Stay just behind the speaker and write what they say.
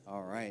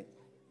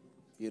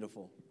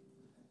Beautiful.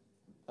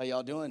 How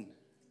y'all doing?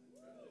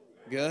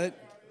 Good?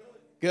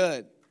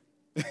 Good.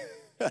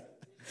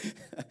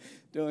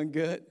 Doing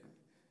good?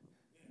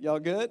 Y'all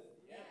good?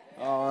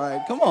 All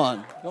right. Come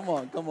on.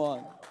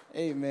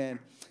 Amen.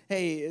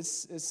 Hey,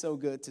 it's so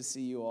good to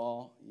see you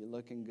all. You're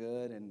looking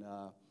good, and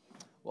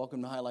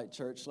welcome to Highlight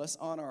Church. Let's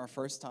honor our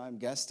first-time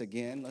guest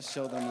again. Let's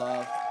show them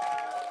love.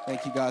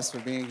 Thank you guys for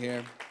being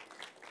here.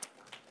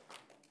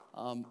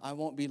 I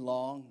won't be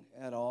long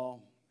at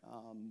all.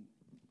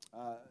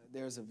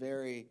 There's a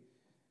very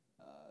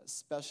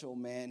special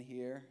man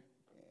here,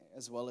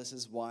 as well as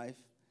his wife.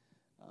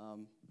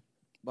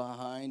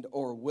 Behind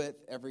or with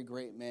every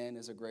great man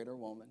is a greater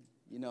woman.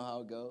 You know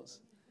how it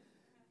goes.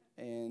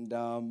 And,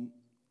 I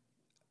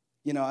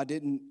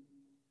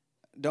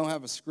don't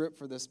have a script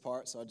for this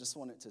part, so I just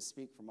wanted to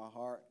speak from my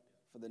heart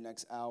for the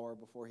next hour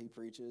before he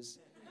preaches.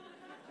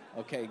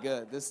 Okay,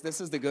 good.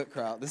 This is the good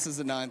crowd. This is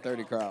the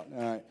 9:30 crowd.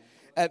 All right.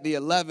 At the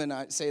 11,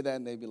 I say that,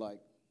 and they'd be like,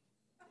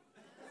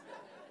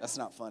 that's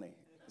not funny.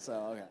 So,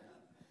 okay.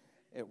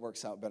 It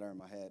works out better in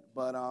my head.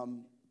 But,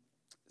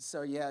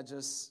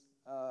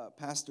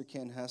 Pastor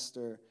Ken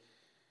Hester,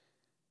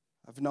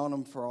 I've known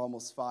him for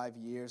almost 5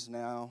 years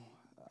now.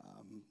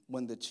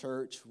 When the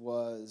church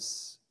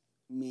was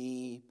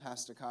me,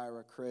 Pastor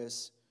Kyra,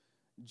 Chris,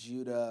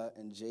 Judah,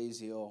 and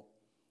Jaziel,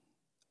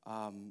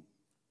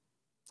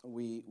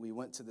 we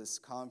went to this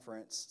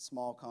conference,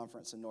 small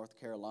conference in North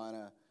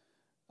Carolina,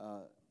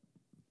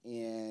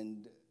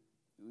 and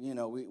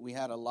we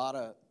had a lot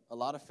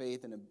of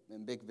faith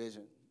and big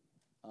vision.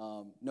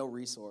 No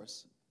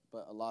resource,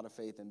 but a lot of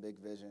faith and big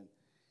vision.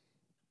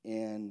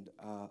 And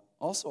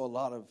also a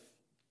lot of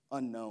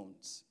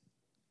unknowns.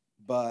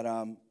 But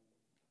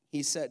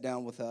he sat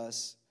down with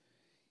us,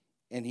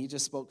 and he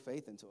just spoke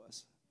faith into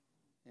us.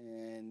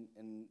 And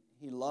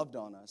he loved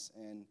on us,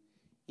 and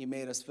he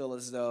made us feel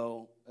as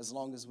though, as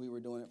long as we were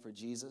doing it for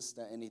Jesus,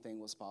 that anything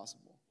was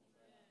possible.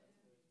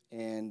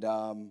 And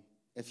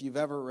if you've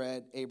ever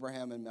read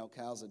Abraham and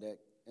Melchizedek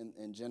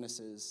in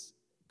Genesis,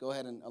 go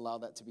ahead and allow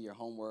that to be your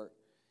homework.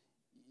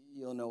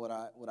 You'll know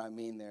what I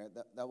mean there.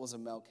 That was a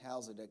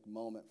Melchizedek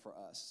moment for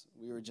us.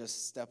 We were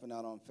just stepping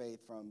out on faith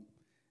from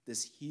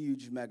this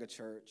huge mega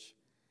church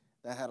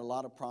that had a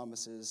lot of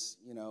promises.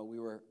 We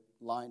were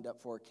lined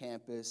up for a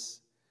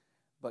campus,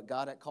 but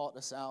God had called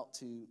us out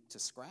to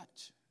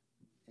scratch.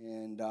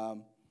 And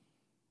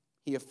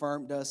he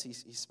affirmed us. He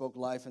spoke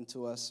life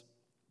into us.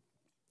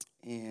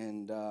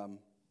 And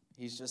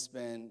he's just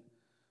been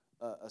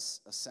a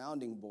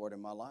sounding board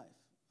in my life.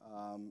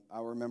 I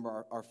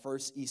remember our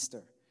first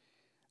Easter.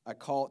 I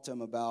called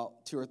him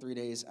about 2 or 3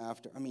 days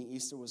after.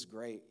 Easter was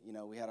great.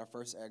 We had our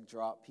first egg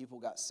drop. People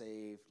got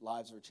saved.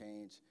 Lives were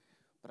changed.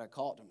 But I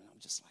called him, and I'm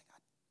just like,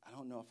 I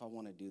don't know if I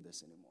want to do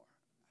this anymore.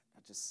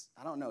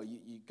 I don't know.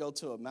 You go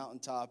to a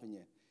mountaintop, and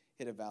you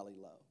hit a valley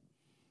low.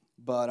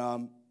 But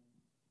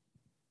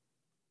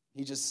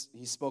he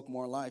spoke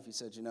more life. He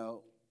said,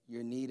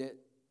 you're needed,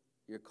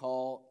 you're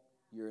called,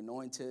 you're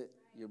anointed,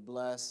 you're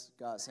blessed.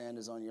 God's hand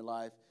is on your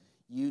life.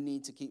 You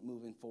need to keep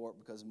moving forward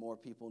because more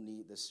people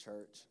need this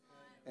church.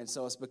 And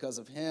so it's because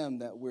of him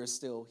that we're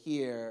still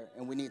here,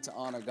 and we need to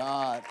honor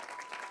God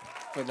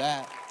for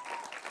that.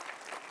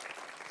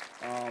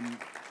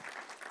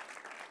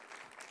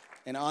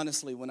 And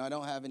honestly, when I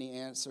don't have any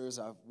answers,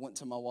 I've went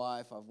to my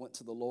wife, I've went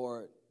to the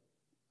Lord,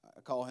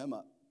 I call him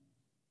up.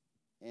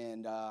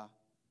 And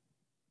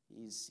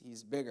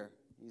he's bigger.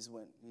 He's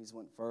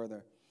went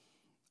further.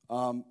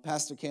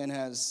 Pastor Ken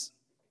has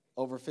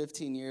over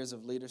 15 years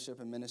of leadership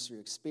and ministry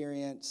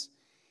experience.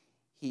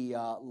 He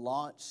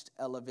launched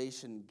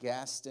Elevation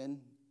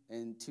Gaston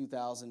in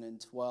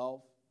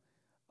 2012.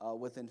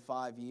 Within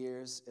 5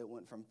 years, it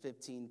went from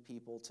 15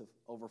 people to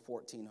over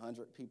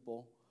 1,400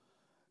 people.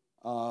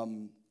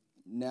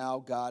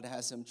 Now God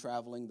has him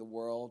traveling the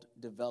world,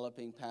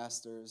 developing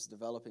pastors,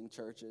 developing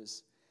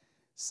churches.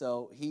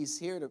 So he's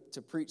here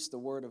to preach the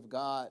word of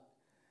God.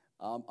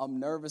 I'm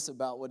nervous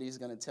about what he's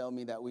going to tell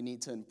me that we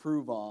need to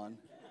improve on.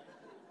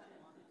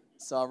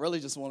 So I really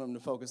just want him to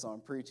focus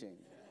on preaching.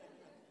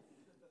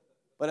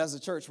 But as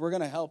a church, we're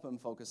going to help him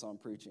focus on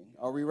preaching.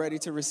 Are we ready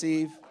to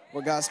receive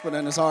what God's put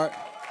in his heart?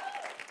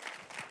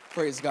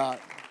 Praise God.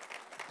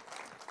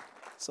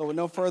 So with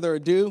no further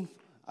ado,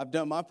 I've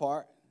done my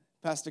part.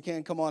 Pastor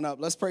Ken, come on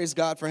up. Let's praise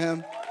God for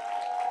him.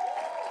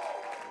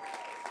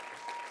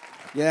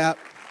 Yeah.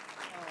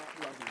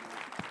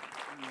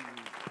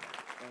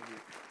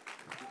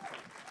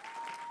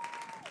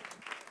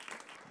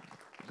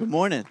 Good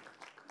morning.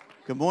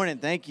 Good morning.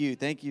 Thank you.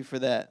 Thank you for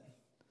that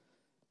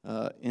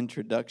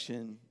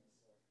introduction.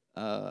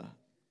 That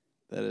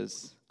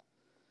is,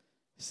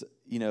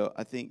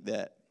 I think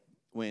that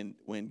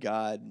when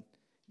God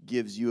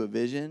gives you a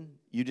vision,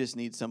 you just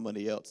need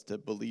somebody else to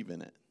believe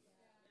in it.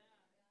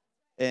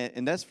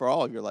 And that's for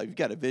all of your life. You've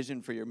got a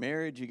vision for your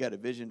marriage. You got a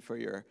vision for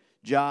your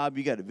job.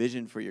 You got a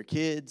vision for your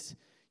kids.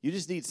 You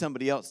just need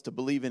somebody else to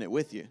believe in it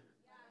with you.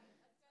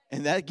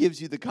 And that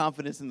gives you the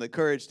confidence and the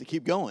courage to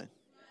keep going.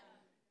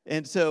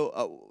 And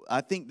so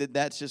I think that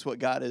that's just what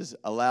God has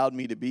allowed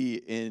me to be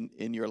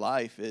in your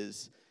life,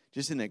 is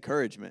just an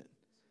encouragement.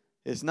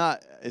 It's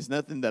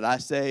nothing that I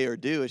say or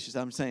do. It's just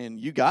I'm saying,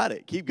 you got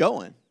it. Keep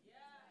going.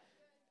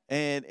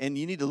 And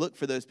you need to look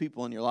for those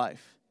people in your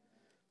life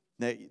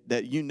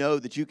that you know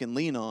that you can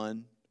lean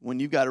on when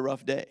you've got a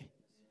rough day.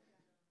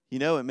 You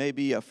know, it may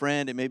be a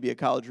friend, it may be a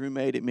college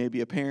roommate, it may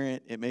be a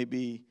parent, it may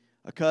be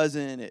a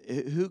cousin.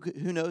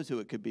 Who knows who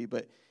it could be,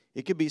 but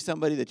it could be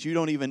somebody that you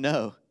don't even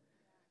know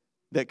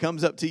that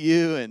comes up to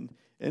you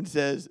and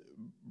says,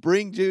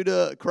 bring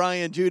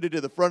crying Judah to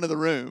the front of the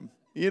room.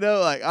 You know,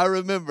 like I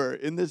remember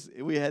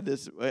I had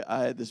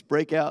this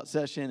breakout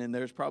session, and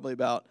there's probably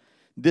about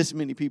this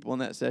many people in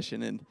that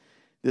session, and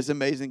this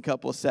amazing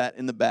couple sat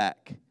in the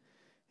back,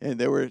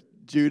 and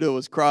Judah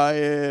was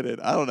crying,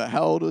 and I don't know,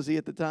 how old was he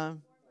at the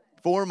time?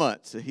 4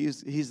 months. So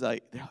he's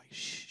like, they're like,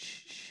 shh,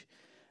 shh, shh.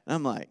 And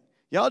I'm like,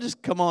 y'all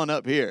just come on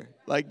up here.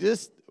 Like,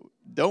 just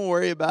don't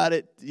worry about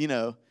it. You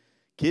know,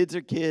 kids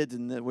are kids,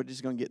 and we're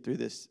just going to get through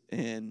this.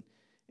 And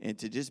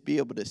to just be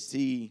able to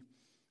see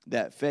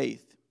that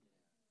faith,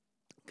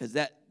 because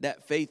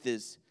that faith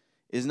is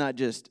not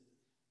just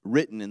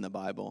written in the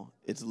Bible,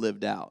 it's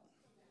lived out.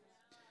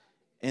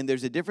 And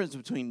there's a difference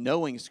between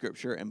knowing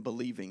Scripture and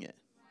believing it.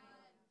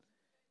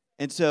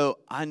 And so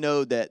I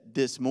know that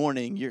this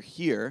morning you're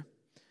here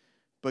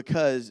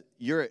because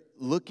you're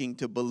looking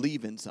to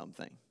believe in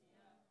something.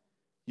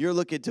 You're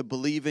looking to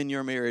believe in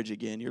your marriage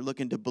again. You're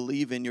looking to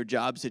believe in your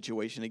job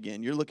situation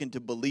again. You're looking to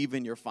believe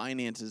in your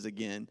finances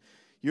again.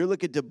 You're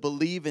looking to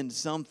believe in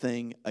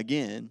something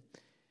again,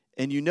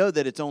 and you know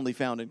that it's only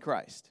found in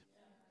Christ.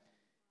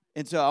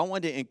 And so I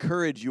want to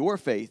encourage your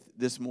faith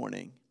this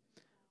morning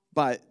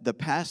by the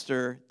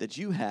pastor that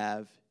you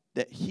have,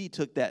 that he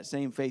took that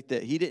same faith,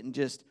 that he didn't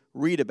just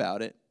read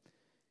about it,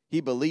 he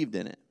believed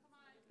in it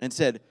and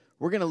said,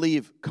 we're going to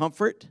leave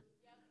comfort.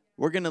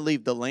 We're going to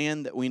leave the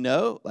land that we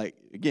know. Like,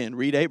 again,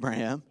 read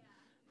Abraham,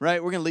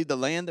 right? We're going to leave the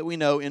land that we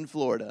know in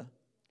Florida,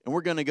 and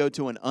we're going to go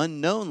to an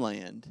unknown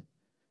land,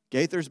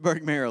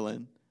 Gaithersburg,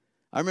 Maryland.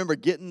 I remember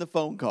getting the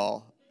phone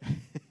call.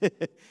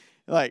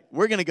 Like,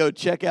 we're going to go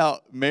check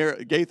out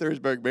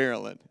Gaithersburg,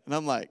 Maryland. And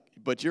I'm like,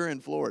 but you're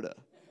in Florida,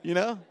 you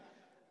know?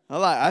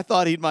 I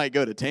thought he might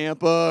go to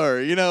Tampa or,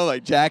 you know,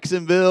 like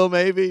Jacksonville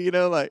maybe, you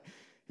know, like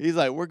he's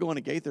like, we're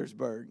going to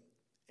Gaithersburg,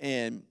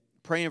 and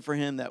praying for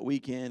him that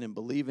weekend and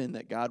believing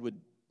that God would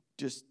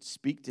just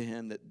speak to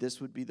him, that this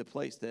would be the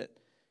place that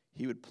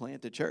he would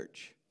plant a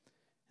church.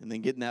 And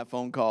then getting that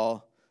phone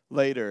call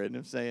later and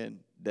him saying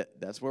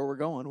that's where we're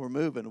going. We're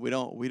moving. We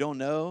don't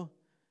know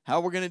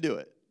how we're going to do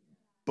it,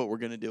 but we're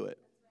going to do it.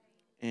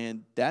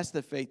 And that's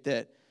the faith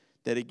that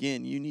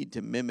again you need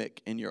to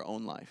mimic in your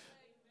own life.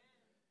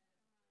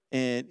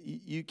 And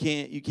you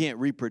can't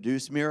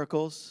reproduce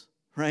miracles,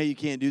 right? You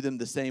can't do them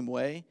the same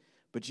way,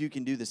 but you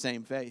can do the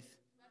same faith.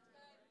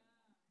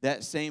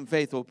 That same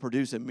faith will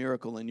produce a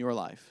miracle in your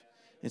life.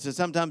 And so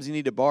sometimes you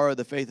need to borrow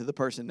the faith of the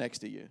person next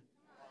to you.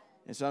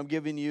 And so I'm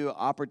giving you an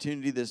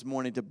opportunity this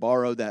morning to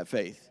borrow that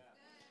faith.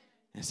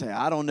 And say,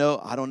 I don't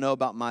know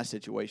about my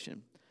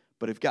situation,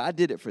 but if God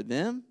did it for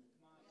them,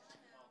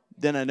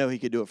 then I know he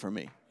could do it for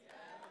me.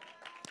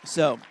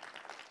 So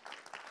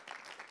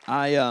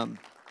I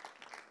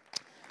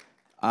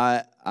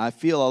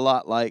feel a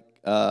lot like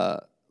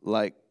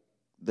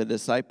the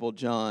disciple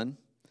John.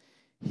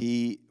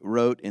 He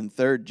wrote in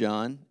 3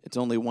 John. It's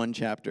only one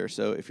chapter,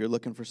 so if you're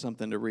looking for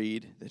something to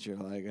read that you're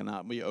like and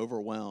not be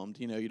overwhelmed,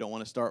 you know, you don't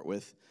want to start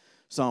with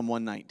Psalm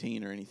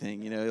 119 or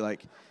anything, you know,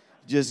 like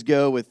just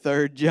go with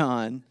 3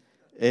 John,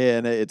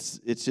 and it's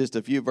just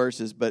a few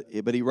verses, but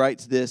he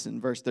writes this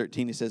in verse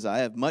 13. He says, I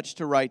have much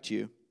to write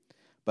you,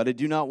 but I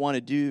do not want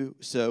to do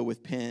so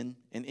with pen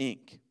and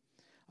ink.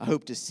 I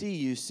hope to see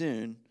you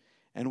soon,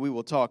 and we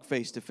will talk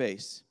face to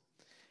face.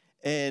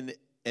 And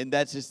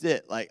that's just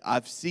it. Like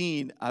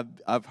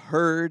I've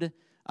heard,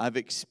 I've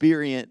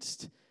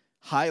experienced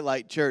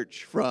Highlight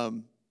Church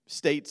from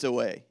states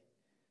away,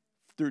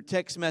 through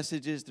text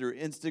messages, through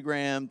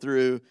Instagram,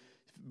 through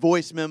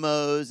voice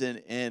memos,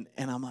 and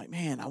I'm like,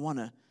 man, I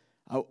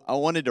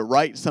wanted to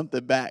write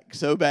something back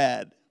so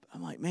bad.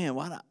 I'm like, man,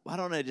 why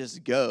don't I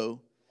just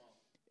go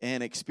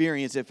and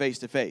experience it face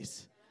to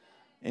face,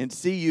 and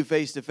see you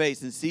face to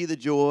face, and see the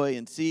joy,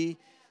 and see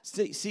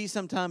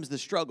sometimes the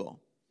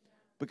struggle.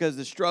 Because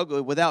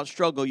without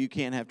struggle, you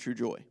can't have true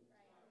joy.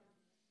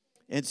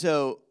 And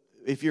so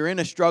if you're in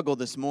a struggle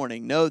this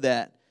morning, know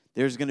that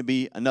there's going to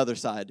be another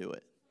side to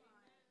it.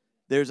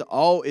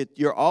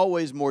 You're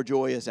always more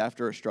joyous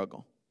after a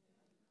struggle.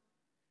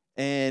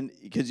 And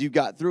because you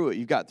got through it,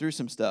 you got through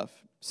some stuff.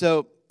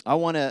 So I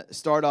want to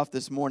start off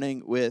this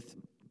morning with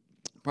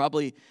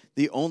probably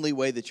the only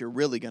way that you're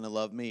really going to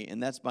love me,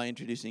 and that's by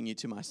introducing you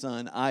to my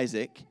son,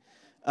 Isaac.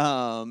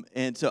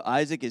 And so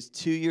Isaac is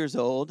 2 years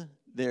old.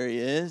 There he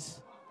is.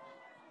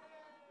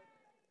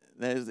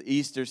 There's the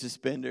Easter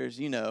suspenders,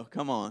 you know.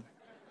 Come on.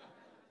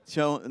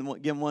 Give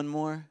him one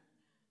more.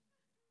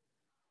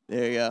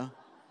 There you go.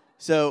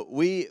 So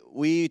we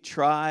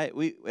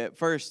at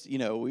first, you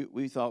know,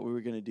 we thought we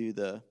were going to do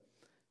the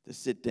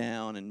sit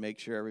down and make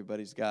sure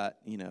everybody's got,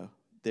 you know,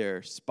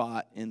 their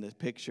spot in the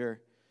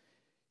picture.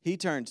 He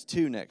turns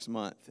 2 next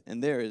month,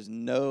 and there is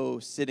no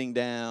sitting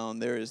down.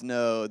 There's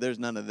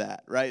none of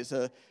that, right?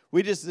 So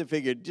we just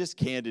figured just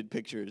candid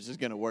pictures is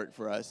going to work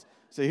for us.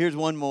 So here's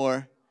one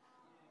more.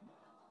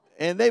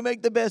 And they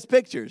make the best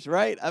pictures,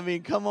 right? I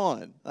mean, come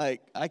on.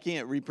 Like, I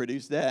can't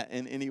reproduce that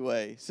in any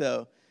way.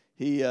 So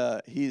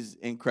he's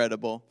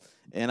incredible.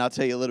 And I'll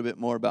tell you a little bit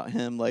more about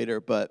him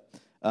later. But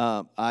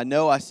I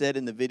know I said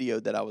in the video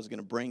that I was going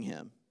to bring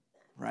him,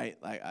 right?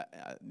 Like,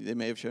 they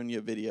may have shown you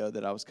a video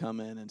that I was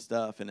coming and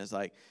stuff. And it's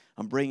like,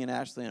 I'm bringing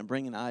Ashley, I'm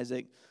bringing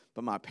Isaac.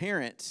 But my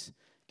parents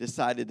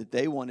decided that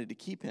they wanted to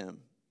keep him.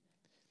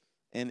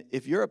 And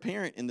if you're a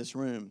parent in this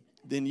room,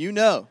 then you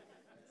know.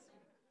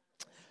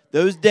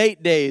 Those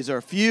date days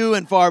are few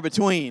and far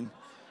between.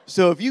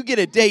 So if you get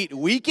a date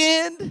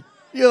weekend,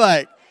 you're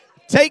like,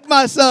 take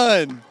my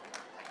son.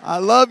 I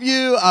love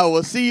you. I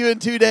will see you in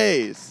 2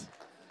 days.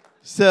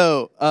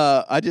 So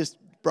I just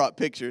brought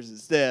pictures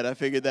instead. I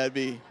figured that'd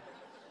be,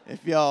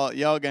 if y'all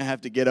going to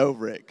have to get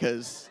over it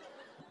because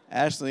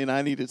Ashley and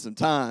I needed some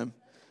time.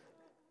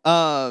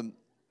 I'll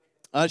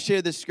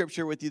share this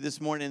scripture with you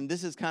this morning.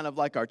 This is kind of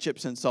like our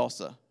chips and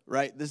salsa,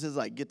 right? This is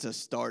like gets us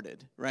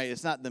started, right?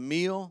 It's not the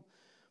meal.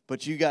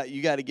 But you got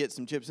to get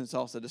some chips and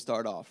salsa to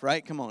start off,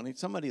 right? Come on,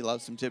 somebody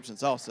loves some chips and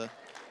salsa.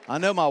 I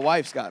know my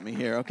wife's got me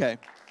here. Okay.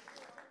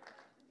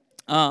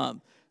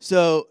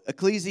 So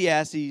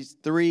Ecclesiastes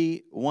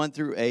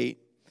 3:1-8,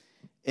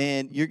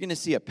 and you're going to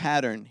see a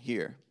pattern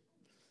here.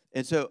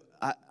 And so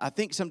I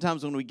think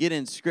sometimes when we get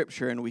in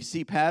Scripture and we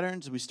see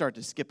patterns, we start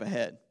to skip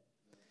ahead.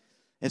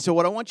 And so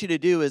what I want you to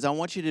do is I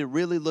want you to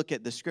really look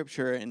at the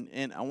Scripture,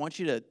 and I want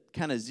you to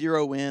kind of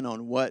zero in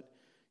on what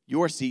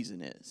your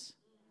season is.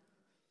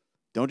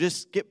 Don't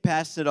just skip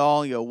past it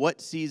all. You go,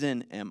 what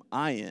season am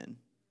I in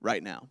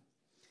right now?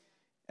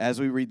 As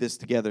we read this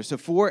together. So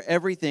for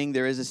everything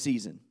there is a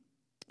season,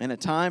 and a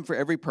time for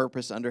every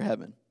purpose under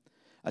heaven.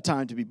 A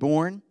time to be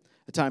born,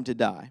 a time to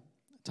die,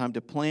 a time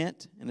to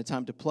plant, and a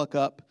time to pluck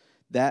up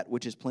that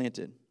which is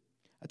planted.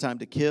 A time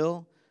to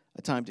kill,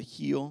 a time to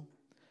heal,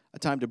 a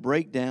time to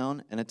break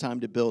down, and a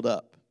time to build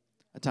up.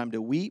 A time to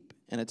weep,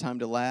 and a time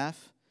to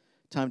laugh,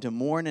 a time to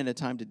mourn, and a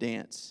time to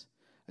dance.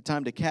 A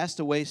time to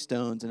cast away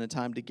stones and a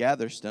time to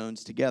gather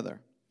stones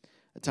together.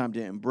 A time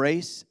to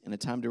embrace and a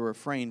time to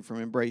refrain from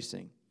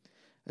embracing.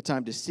 A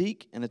time to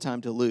seek and a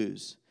time to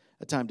lose.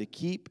 A time to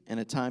keep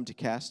and a time to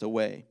cast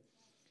away.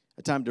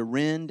 A time to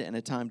rend and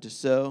a time to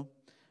sow.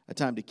 A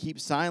time to keep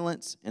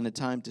silence and a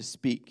time to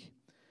speak.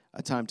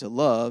 A time to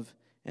love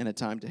and a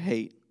time to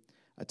hate.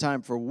 A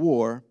time for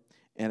war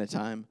and a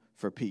time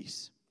for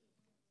peace.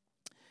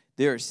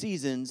 There are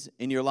seasons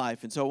in your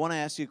life. And so I want to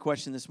ask you a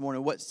question this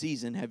morning. What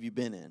season have you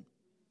been in?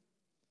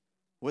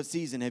 What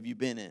season have you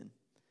been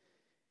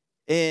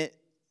in?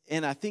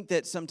 And I think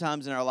that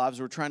sometimes in our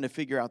lives we're trying to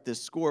figure out this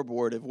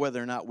scoreboard of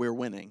whether or not we're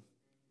winning.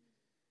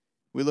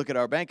 We look at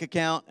our bank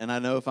account, and I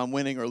know if I'm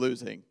winning or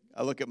losing.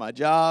 I look at my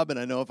job, and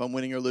I know if I'm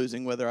winning or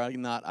losing, whether or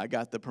not I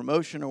got the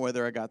promotion or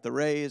whether I got the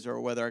raise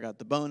or whether I got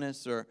the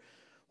bonus or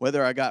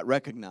whether I got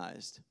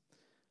recognized.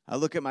 I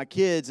look at my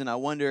kids, and I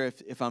wonder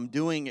if I'm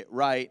doing it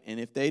right, and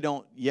if they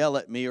don't yell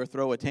at me or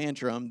throw a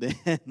tantrum,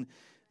 then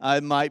I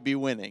might be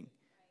winning.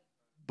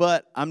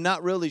 But I'm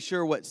not really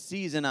sure what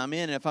season I'm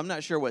in. And if I'm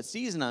not sure what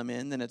season I'm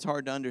in, then it's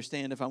hard to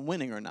understand if I'm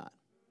winning or not.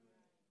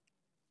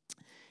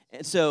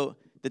 And so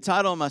the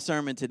title of my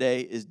sermon today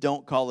is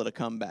Don't Call It a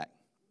Comeback.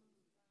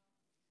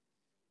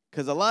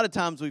 Because a lot of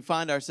times we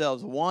find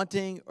ourselves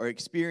wanting or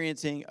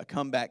experiencing a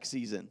comeback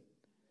season.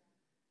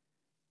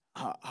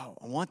 I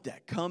want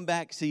that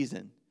comeback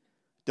season.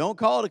 Don't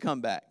call it a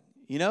comeback.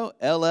 You know,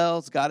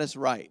 LL's got us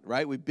right?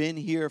 We've been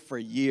here for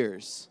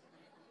years.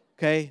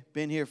 Okay,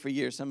 been here for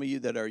years. Some of you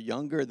that are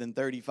younger than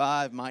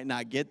 35 might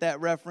not get that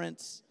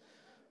reference,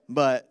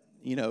 but,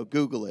 you know,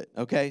 Google it,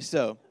 okay?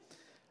 So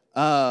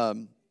I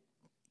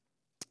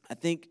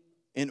think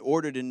in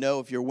order to know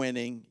if you're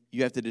winning,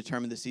 you have to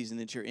determine the season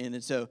that you're in.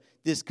 And so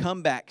this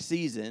comeback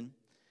season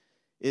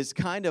is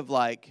kind of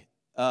like,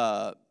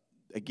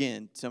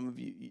 again, some of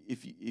you,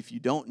 if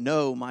you don't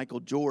know Michael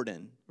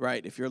Jordan,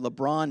 right? If you're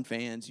LeBron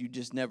fans, you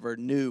just never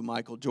knew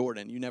Michael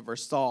Jordan. You never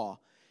saw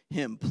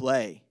him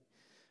play.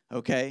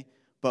 Okay,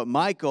 but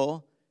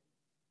Michael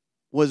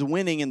was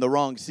winning in the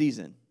wrong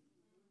season.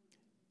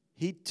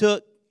 He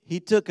took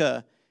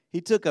a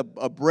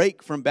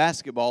break from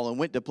basketball and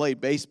went to play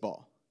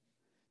baseball.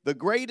 The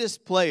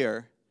greatest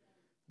player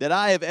that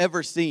I have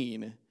ever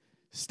seen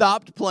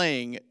stopped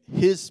playing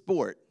his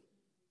sport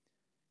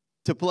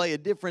to play a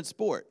different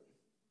sport.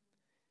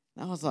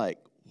 And I was like,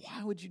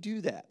 why would you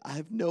do that? I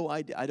have no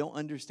idea. I don't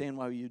understand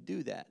why you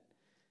do that.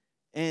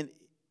 And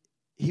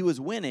he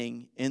was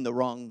winning in the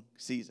wrong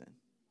season.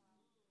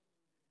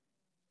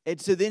 And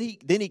so then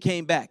he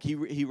came back.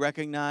 He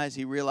recognized,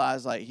 he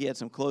realized like he had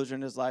some closure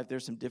in his life.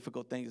 There's some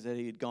difficult things that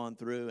he had gone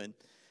through, and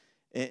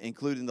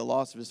including the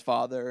loss of his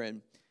father.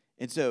 And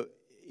so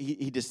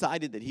he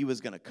decided that he was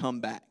going to come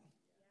back.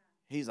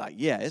 He's like,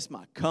 yeah, it's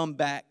my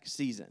comeback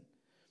season.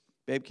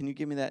 Babe, can you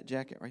give me that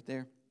jacket right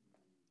there?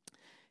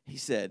 He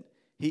said,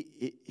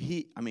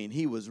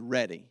 he was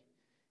ready.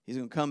 He's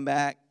going to come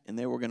back, and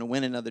they were going to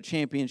win another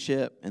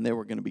championship, and they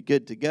were going to be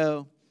good to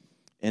go.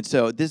 And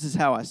so this is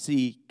how I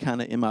see kind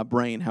of in my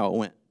brain how it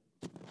went.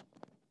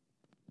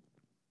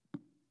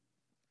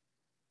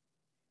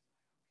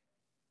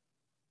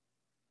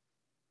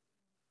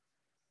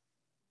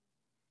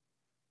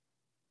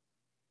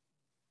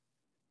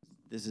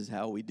 This is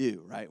how we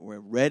do, right? We're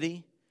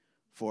ready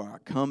for our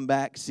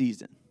comeback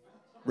season,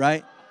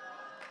 right?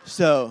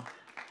 So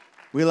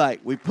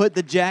we put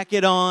the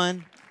jacket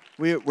on.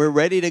 We're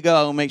ready to go.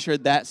 I'll make sure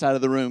that side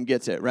of the room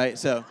gets it, right?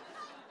 So,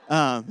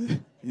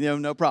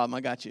 no problem.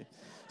 I got you.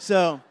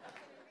 So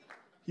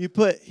you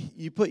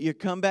put your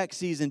comeback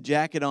season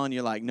jacket on.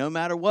 You're like, no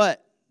matter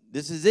what,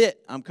 this is it.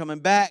 I'm coming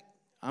back.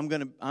 I'm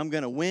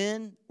gonna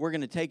win. We're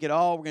gonna take it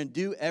all. We're gonna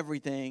do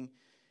everything,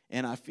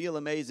 and I feel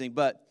amazing.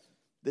 But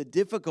the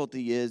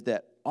difficulty is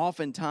that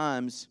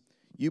oftentimes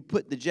you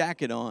put the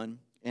jacket on,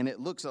 and it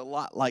looks a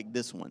lot like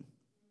this one.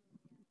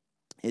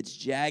 It's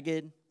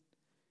jagged,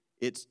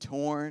 it's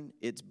torn,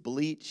 it's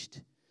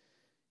bleached.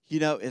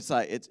 It's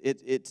like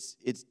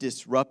it's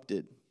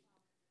disrupted.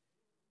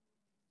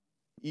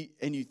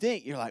 And you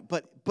think you're like,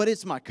 but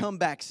it's my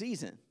comeback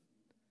season.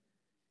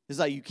 It's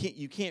like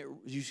you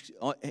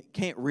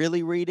can't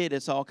really read it.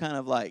 It's all kind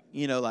of like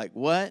like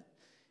what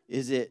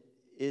is it?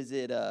 Is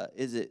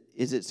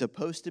it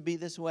supposed to be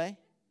this way?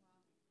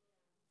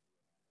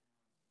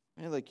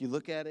 And like you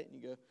look at it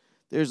and you go,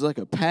 there's like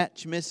a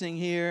patch missing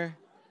here,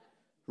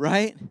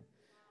 right?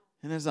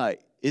 And it's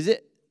like, is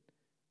it?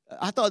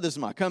 I thought this was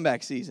my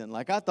comeback season.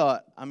 Like I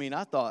thought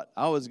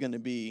I was going to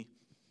be,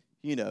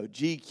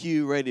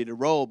 GQ ready to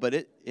roll, but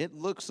it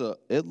looks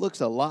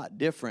a lot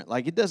different.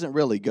 Like it doesn't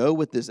really go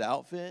with this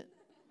outfit.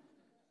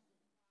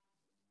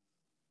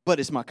 But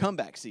it's my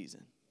comeback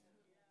season.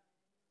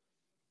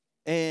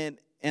 And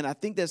I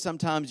think that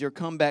sometimes your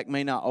comeback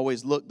may not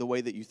always look the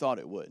way that you thought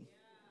it would.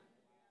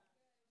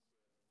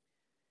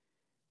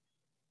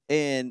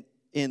 And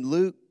in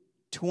Luke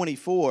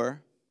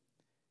 24,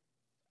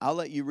 I'll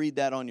let you read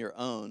that on your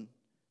own,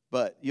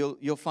 but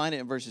you'll find it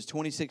in verses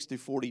 26 through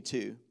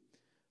 42.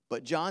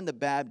 But John the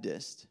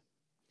Baptist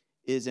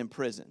is in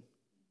prison.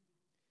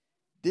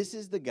 This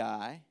is the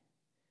guy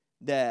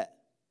that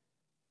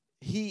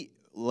he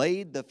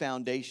laid the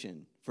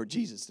foundation for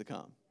Jesus to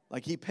come.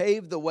 Like he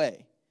paved the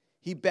way.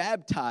 He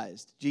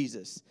baptized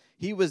Jesus.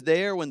 He was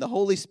there when the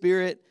Holy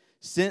Spirit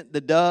sent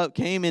the dove,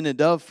 came in a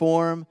dove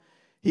form.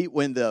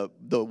 When the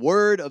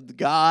word of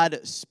God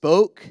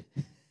spoke,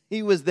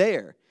 he was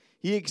there.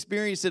 He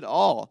experienced it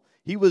all.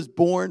 He was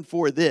born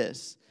for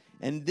this.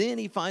 And then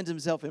he finds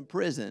himself in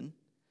prison,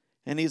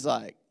 and he's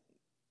like,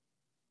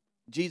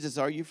 Jesus,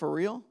 are you for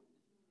real?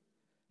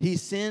 He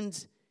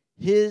sends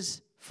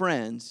his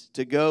friends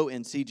to go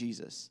and see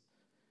Jesus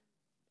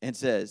and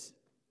says,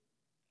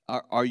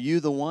 are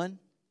you the one?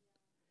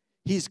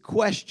 He's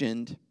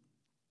questioned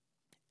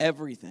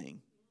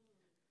everything.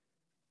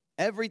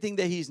 Everything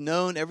that he's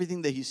known,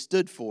 everything that he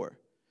stood for.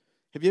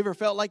 Have you ever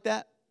felt like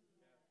that?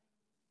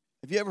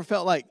 Have you ever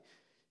felt like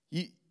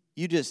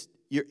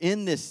you're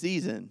in this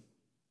season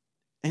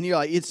and you're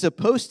like, it's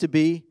supposed to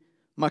be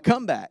my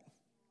comeback.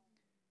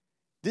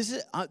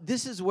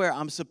 This is where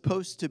I'm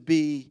supposed to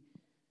be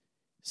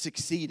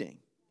succeeding.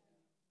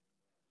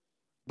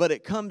 But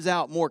it comes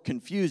out more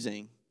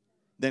confusing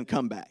than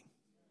comeback.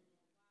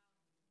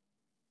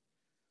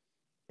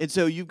 And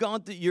so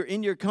you're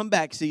in your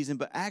comeback season,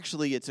 but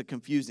actually it's a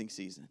confusing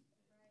season.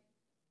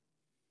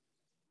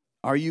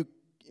 Are you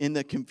in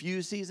the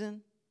confused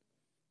season?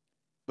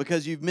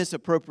 Because you've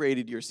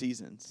misappropriated your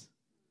seasons.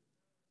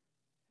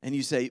 And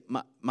you say,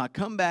 my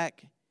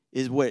comeback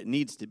is what it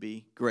needs to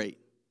be. Great.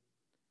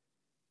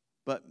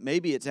 But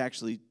maybe it's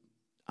actually,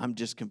 I'm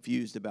just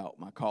confused about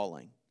my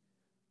calling.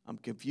 I'm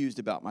confused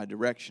about my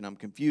direction. I'm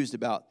confused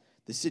about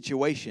the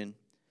situation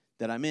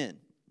that I'm in.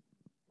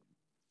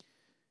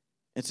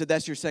 And so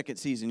that's your second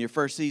season. Your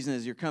first season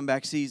is your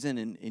comeback season,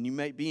 and you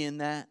may be in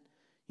that.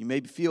 You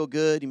may feel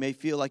good. You may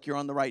feel like you're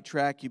on the right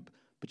track.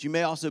 But you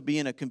may also be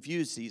in a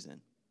confused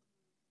season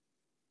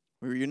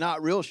where you're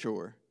not real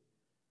sure.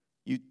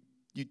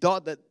 You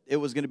thought that it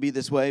was going to be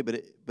this way, but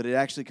it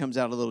actually comes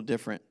out a little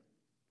different.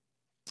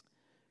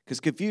 Because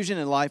confusion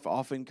in life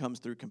often comes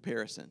through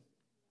comparison.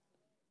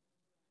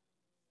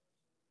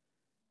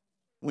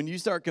 When you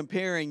start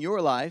comparing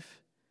your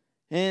life,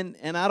 and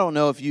I don't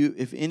know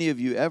if any of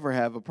you ever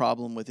have a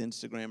problem with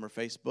Instagram or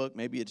Facebook.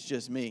 Maybe it's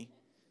just me.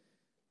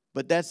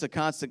 But that's a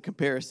constant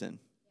comparison,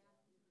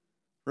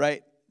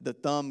 right? The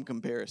thumb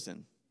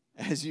comparison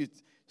as you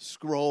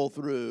scroll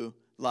through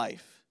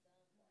life.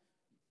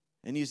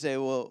 And you say,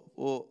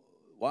 well,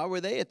 why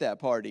were they at that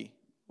party?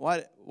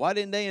 Why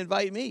didn't they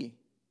invite me?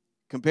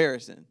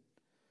 Comparison.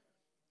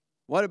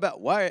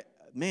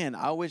 Man,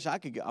 I wish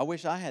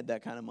I had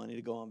that kind of money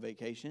to go on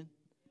vacation.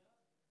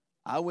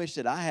 I wish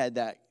that I had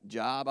that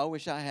job. I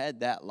wish I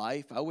had that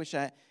life.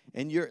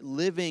 And you're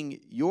living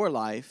your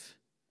life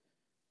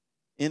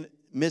in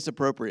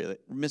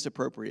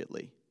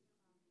misappropriately.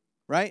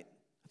 Right?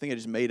 I think I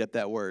just made up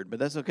that word, but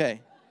that's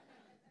okay.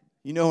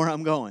 You know where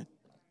I'm going.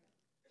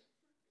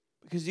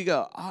 Because you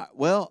go,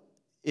 well,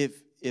 if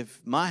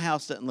if my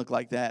house doesn't look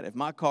like that, if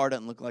my car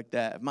doesn't look like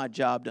that, if my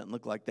job doesn't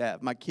look like that,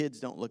 if my kids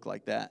don't look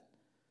like that,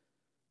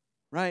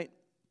 right?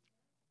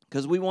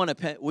 Because we want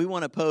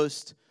to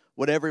post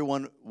what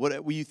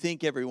you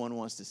think everyone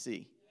wants to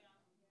see,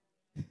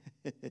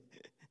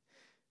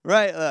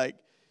 right? Like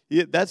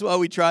that's why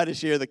we try to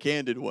share the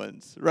candid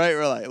ones, right?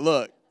 We're like,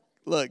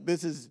 look,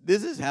 this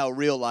is how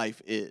real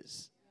life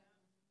is,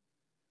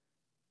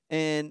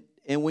 and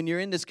when you're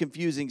in this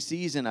confusing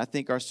season, I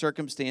think our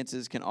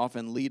circumstances can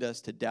often lead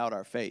us to doubt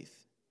our faith.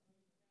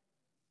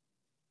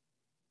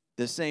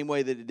 The same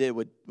way that it did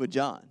with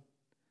John.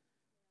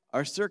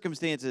 Our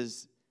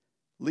circumstances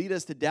lead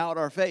us to doubt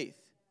our faith.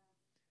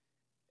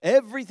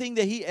 Everything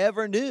that he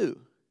ever knew,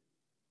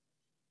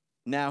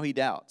 now he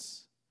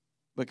doubts.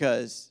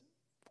 Because,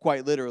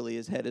 quite literally,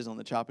 his head is on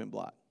the chopping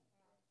block.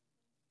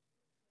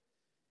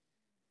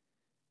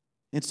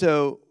 And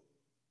so,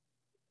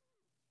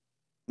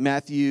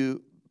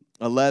 Matthew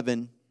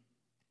 11,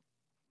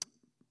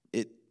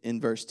 in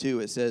verse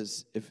 2, it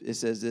says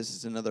this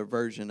is another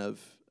version of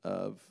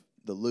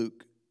the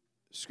Luke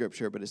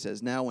scripture, but it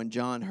says, "Now when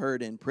John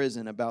heard in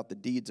prison about the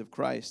deeds of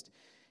Christ,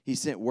 he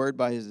sent word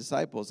by his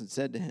disciples and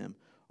said to him,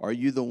 'Are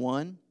you the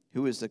one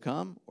who is to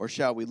come, or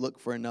shall we look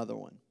for another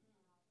one?'"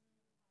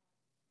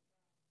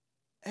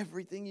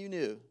 Everything you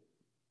knew,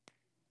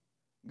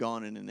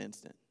 gone in an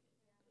instant.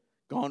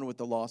 Gone with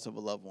the loss of a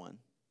loved one.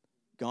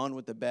 Gone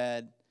with the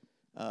bad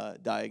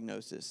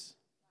diagnosis.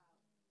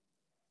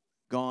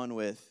 Gone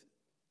with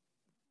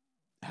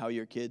how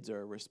your kids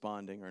are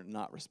responding or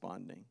not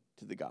responding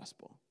to the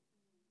gospel.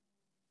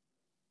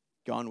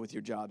 Gone with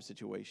your job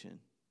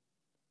situation.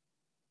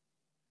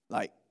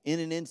 Like, in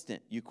an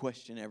instant, you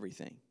question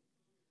everything.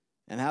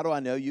 And how do I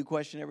know you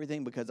question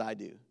everything? Because I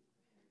do.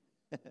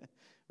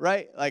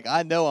 Right? Like,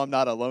 I know I'm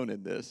not alone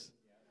in this.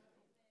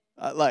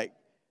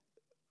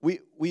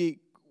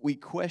 We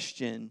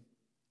question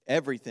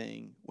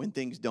everything when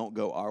things don't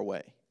go our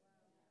way.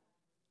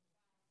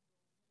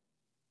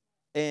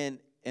 And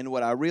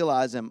what I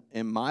realize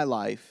in my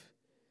life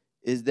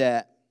is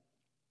that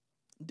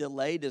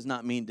delay does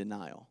not mean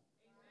denial.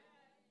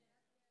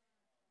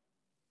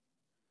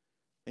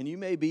 And you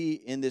may be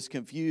in this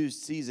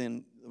confused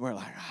season where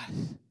like,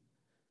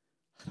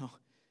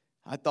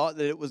 I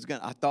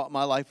thought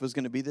my life was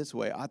gonna be this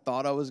way. I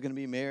thought I was gonna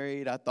be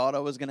married. I thought I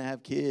was gonna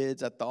have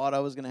kids. I thought I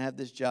was gonna have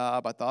this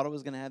job. I thought I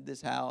was gonna have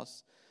this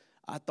house.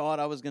 I thought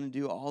I was gonna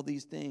do all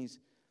these things.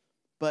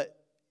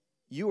 But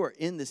you are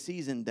in the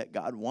season that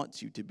God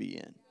wants you to be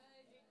in.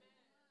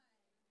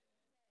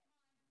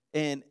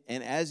 And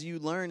as you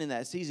learn in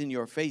that season,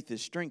 your faith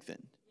is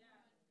strengthened.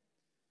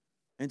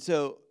 And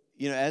so,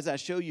 as I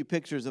show you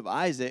pictures of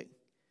Isaac,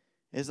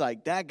 it's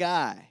like that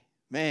guy,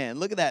 man,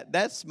 look at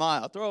that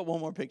smile. Throw up one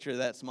more picture of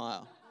that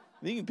smile.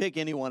 You can pick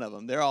any one of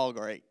them. They're all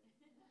great.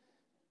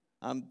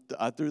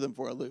 I threw them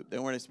for a loop. They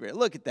weren't a spirit.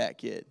 Look at that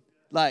kid.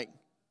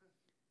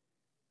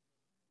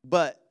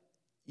 But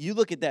you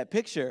look at that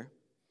picture,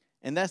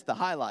 and that's the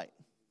highlight,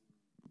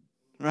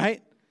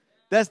 right?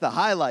 That's the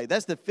highlight.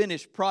 That's the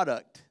finished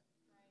product.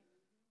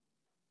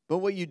 But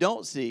what you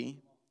don't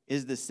see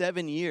is the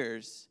 7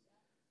 years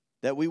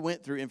that we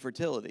went through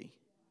infertility.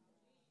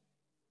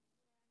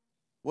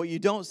 What you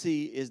don't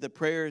see is the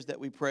prayers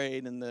that we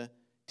prayed and the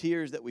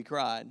tears that we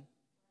cried.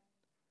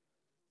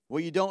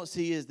 What you don't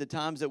see is the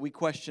times that we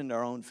questioned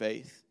our own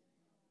faith.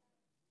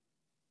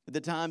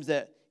 The times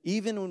that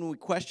even when we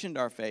questioned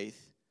our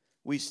faith,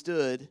 we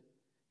stood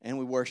and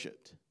we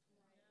worshiped.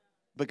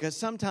 Because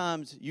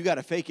sometimes you got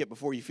to fake it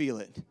before you feel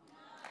it.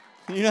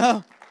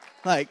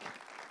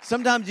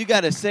 Sometimes you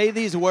got to say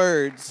these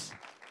words.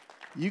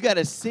 You got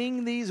to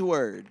sing these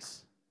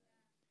words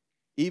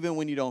even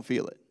when you don't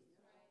feel it.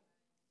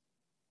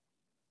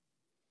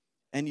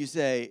 And you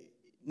say,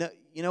 no,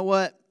 you know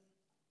what?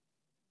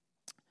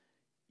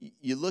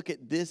 You look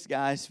at this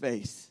guy's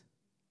face,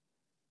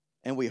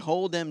 and we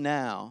hold him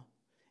now,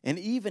 and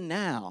even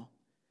now,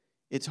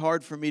 it's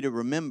hard for me to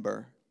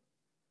remember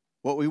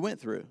what we went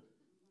through.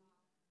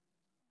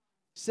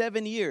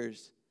 7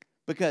 years,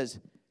 because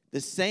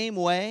the same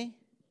way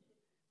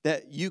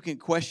that you can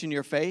question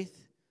your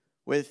faith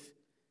with,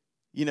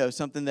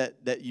 something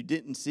that you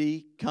didn't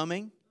see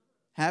coming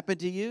happen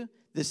to you,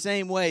 the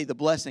same way the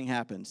blessing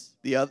happens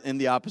in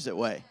the opposite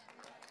way.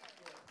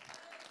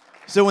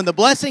 So when the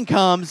blessing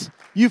comes,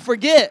 you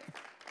forget.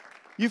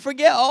 You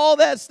forget all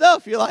that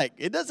stuff. You're like,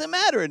 it doesn't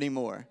matter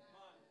anymore.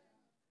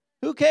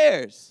 Who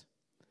cares?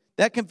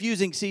 That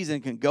confusing season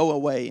can go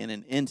away in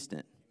an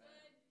instant.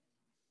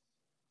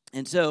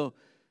 And so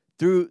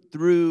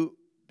through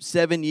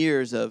 7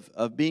 years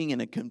of being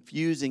in a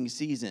confusing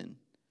season,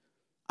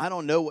 I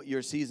don't know what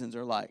your seasons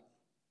are like.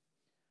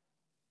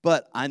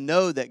 But I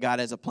know that God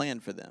has a plan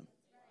for them.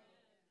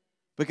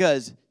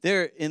 Because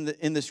there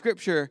in the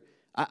scripture,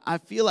 I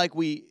feel like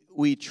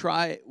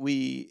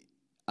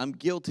I'm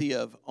guilty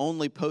of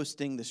only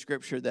posting the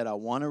scripture that I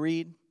want to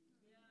read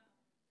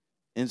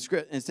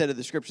instead of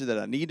the scripture that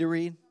I need to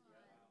read.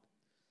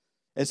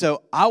 And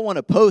so I want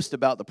to post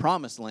about the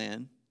promised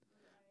land,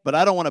 but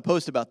I don't want to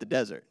post about the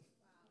desert.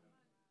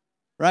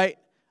 Right?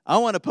 I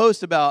want to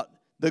post about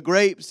the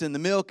grapes and the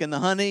milk and the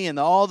honey and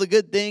all the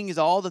good things,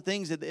 all the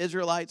things that the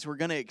Israelites were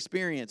going to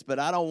experience. But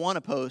I don't want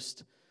to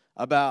post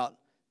about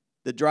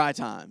the dry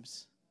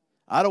times.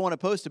 I don't want to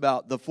post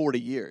about the 40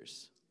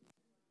 years.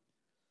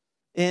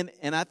 And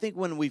I think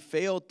when we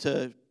fail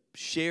to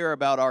share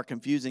about our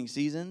confusing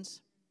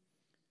seasons,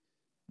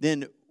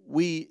 then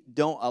we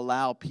don't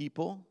allow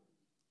people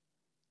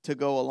to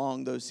go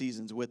along those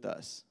seasons with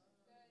us,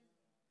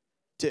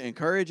 to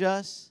encourage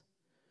us,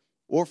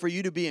 or for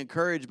you to be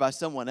encouraged by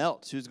someone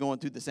else who's going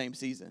through the same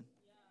season.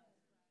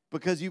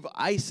 Because you've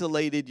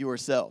isolated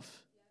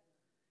yourself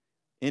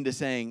into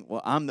saying,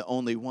 well, I'm the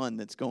only one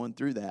that's going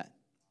through that.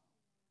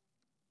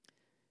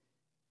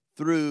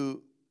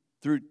 Through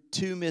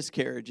 2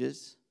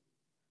 miscarriages,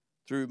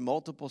 through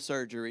multiple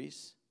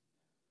surgeries,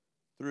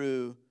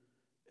 through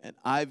an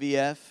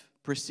IVF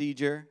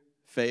procedure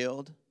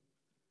failed,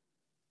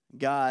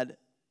 God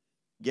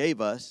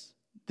gave us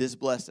this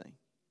blessing.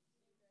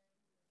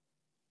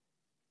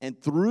 And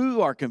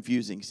through our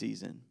confusing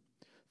season,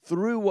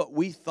 through what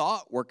we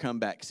thought were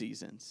comeback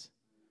seasons,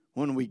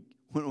 when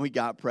we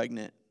got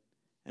pregnant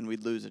and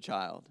we'd lose a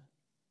child,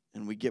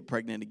 and we get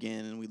pregnant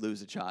again and we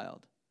lose a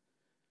child,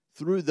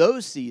 through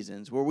those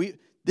seasons where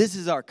this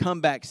is our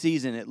comeback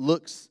season, it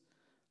looks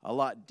a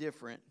lot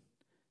different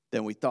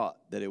than we thought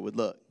that it would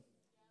look.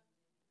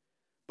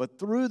 But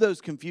through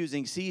those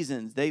confusing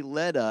seasons, they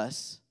led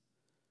us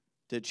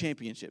to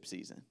championship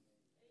season.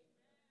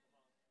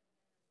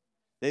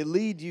 They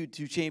lead you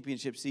to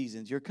championship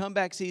seasons. Your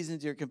comeback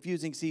seasons, your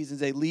confusing seasons,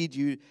 they lead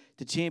you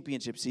to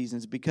championship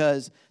seasons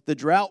because the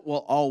drought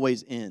will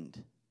always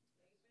end.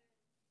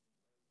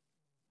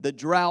 The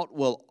drought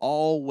will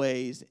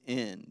always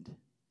end.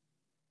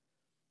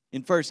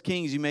 In 1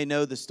 Kings, you may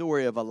know the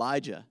story of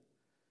Elijah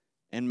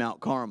and Mount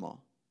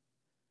Carmel,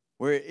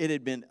 where it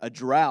had been a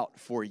drought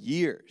for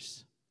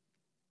years.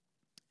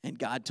 And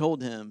God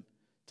told him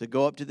to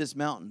go up to this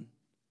mountain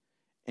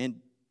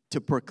and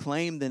to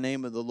proclaim the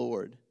name of the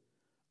Lord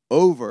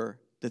over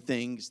the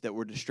things that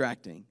were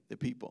distracting the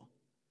people.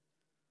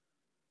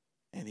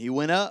 And he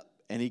went up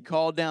and he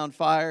called down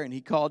fire and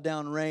he called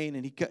down rain,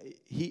 and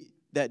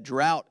that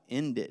drought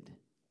ended.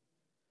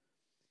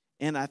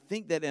 And I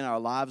think that in our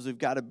lives we've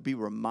got to be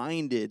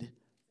reminded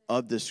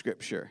of the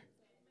scripture,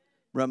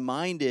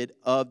 reminded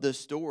of the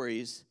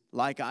stories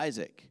like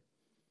Isaac,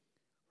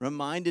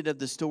 reminded of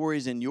the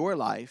stories in your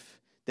life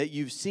that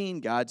you've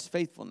seen God's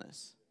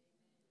faithfulness.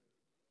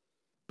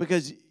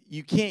 Because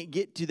you can't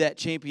get to that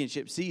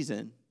championship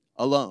season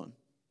alone.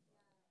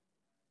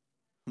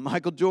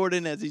 Michael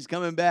Jordan, as he's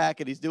coming back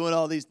and he's doing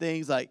all these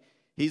things, like,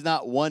 he's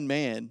not one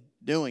man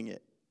doing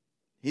it.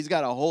 He's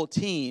got a whole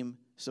team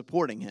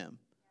supporting him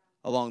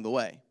along the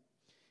way.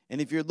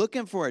 And if you're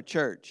looking for a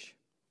church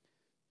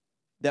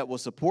that will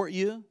support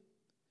you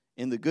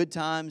in the good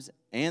times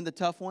and the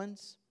tough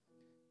ones,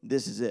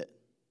 this is it.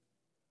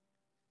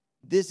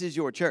 This is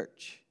your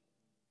church.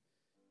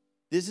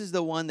 This is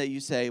the one that you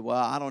say, well,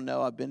 I don't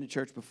know. I've been to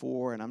church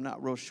before, and I'm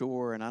not real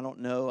sure, and I don't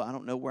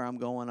know where I'm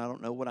going. I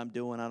don't know what I'm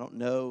doing. I don't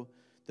know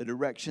the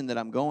direction that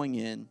I'm going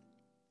in.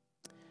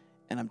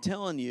 And I'm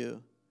telling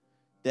you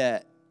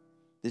that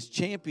this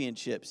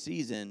championship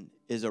season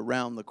is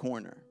around the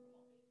corner.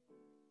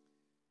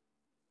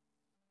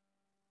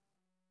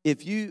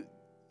 If you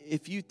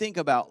think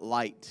about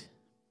light,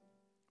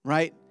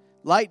 right?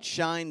 Light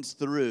shines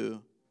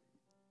through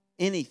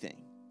anything.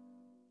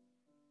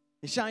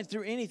 It shines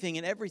through anything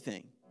and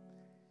everything.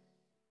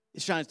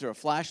 It shines through a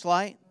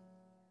flashlight,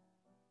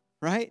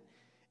 right?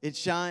 It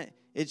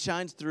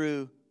shines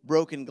through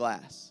broken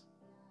glass.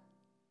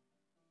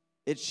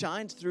 It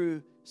shines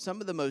through some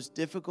of the most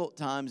difficult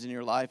times in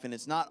your life, and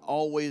it's not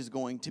always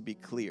going to be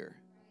clear,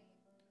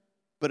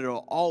 but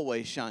it'll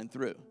always shine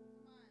through.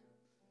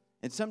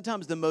 And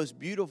sometimes the most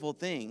beautiful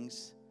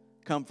things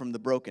come from the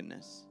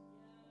brokenness.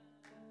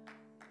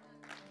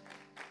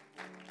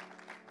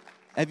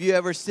 Have you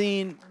ever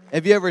seen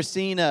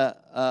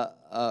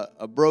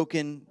a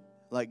broken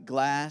like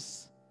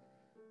glass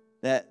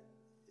that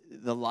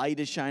the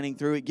light is shining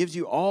through? It gives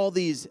you all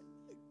these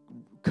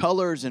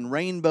colors and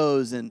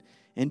rainbows and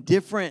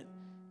different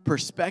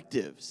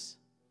perspectives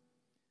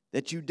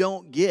that you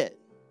don't get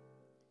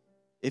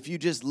if you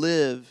just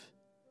live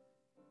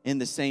in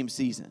the same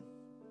season.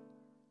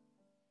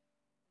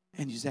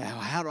 And you say,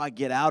 how do I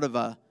get out of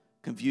a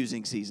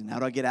confusing season? How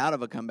do I get out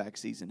of a comeback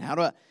season? How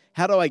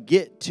do I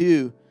get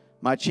to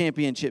my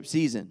championship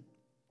season?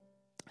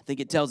 I think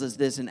it tells us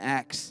this in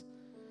Acts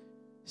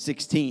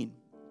 16.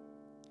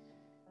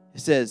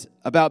 It says,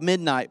 about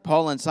midnight,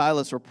 Paul and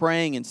Silas were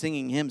praying and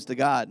singing hymns to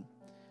God.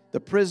 The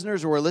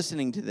prisoners were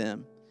listening to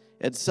them,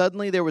 and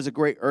suddenly there was a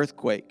great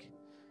earthquake.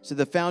 So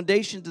the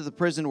foundations of the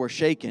prison were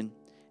shaken,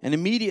 and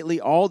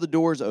immediately all the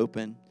doors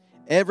opened.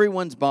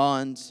 Everyone's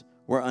bonds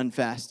were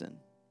unfastened.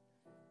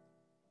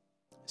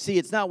 See,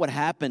 it's not what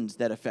happens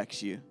that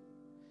affects you.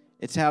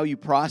 It's how you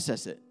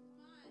process it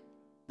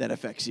that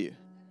affects you.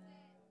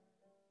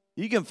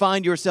 You can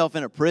find yourself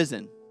in a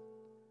prison.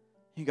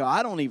 You go,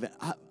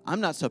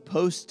 I'm not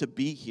supposed to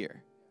be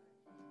here.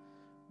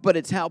 But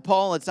it's how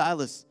Paul and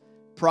Silas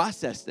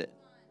processed it.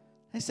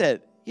 I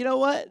said, you know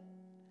what?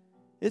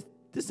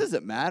 This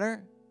doesn't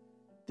matter.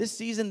 This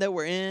season that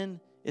we're in,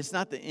 it's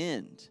not the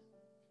end.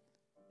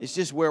 It's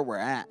just where we're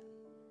at.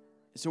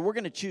 So we're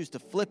going to choose to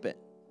flip it.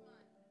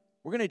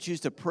 We're going to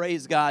choose to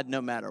praise God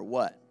no matter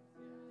what.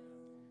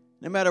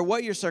 No matter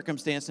what your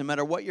circumstance, no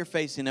matter what you're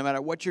facing, no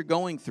matter what you're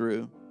going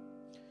through,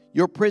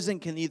 your prison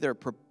can either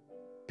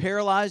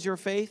paralyze your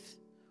faith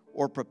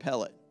or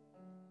propel it.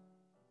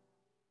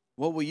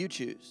 What will you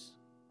choose?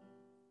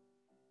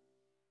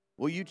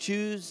 Will you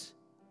choose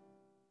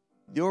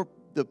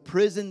the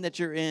prison that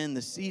you're in,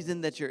 the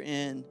season that you're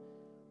in?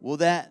 Will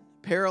that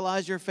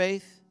paralyze your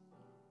faith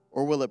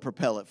or will it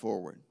propel it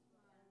forward?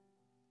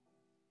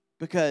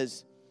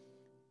 Because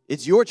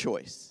it's your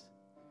choice.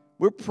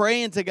 We're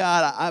praying to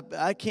God.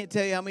 I can't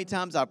tell you how many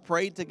times I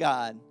prayed to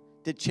God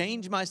to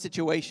change my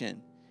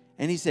situation.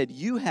 And He said,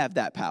 you have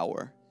that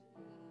power.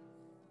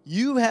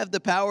 You have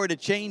the power to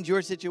change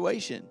your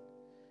situation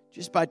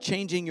just by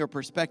changing your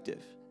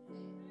perspective.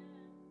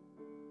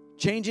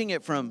 Changing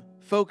it from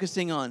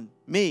focusing on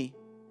me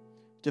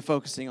to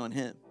focusing on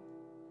Him.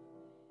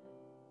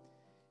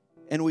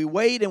 And we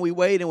wait and we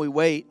wait and we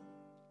wait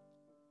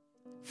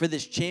for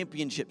this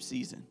championship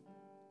season.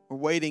 We're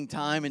waiting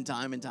time and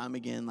time and time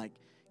again, like,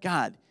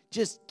 God,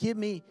 just give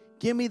me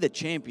the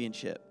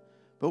championship.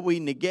 But we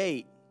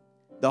negate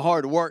the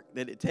hard work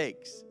that it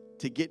takes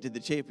to get to the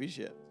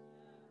championship.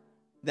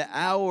 The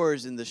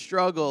hours and the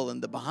struggle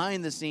and the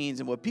behind the scenes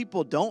and what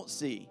people don't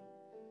see.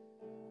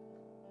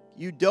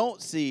 You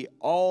don't see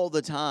all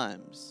the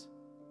times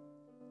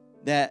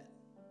that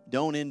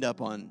don't end up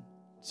on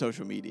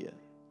social media.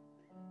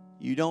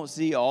 You don't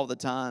see all the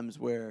times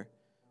where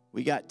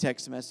we got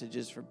text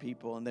messages from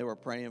people and they were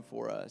praying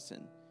for us.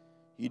 And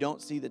you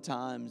don't see the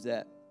times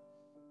that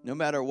no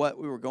matter what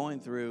we were going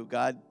through,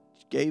 God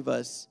gave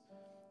us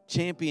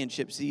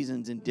championship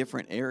seasons in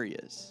different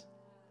areas.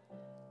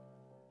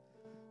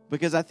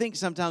 Because I think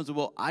sometimes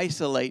we'll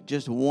isolate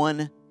just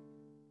one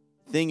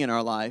thing in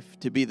our life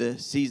to be the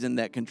season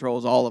that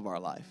controls all of our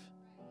life.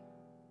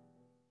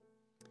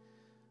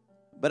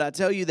 But I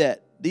tell you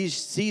that these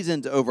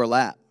seasons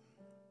overlap.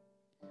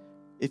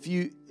 If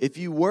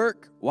you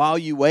work while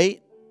you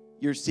wait,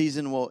 your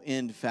season will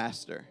end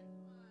faster.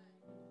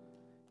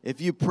 If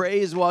you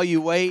praise while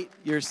you wait,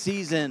 your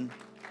season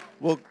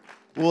will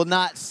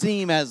not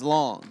seem as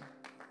long.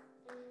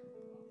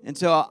 And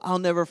so I'll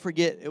never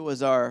forget, it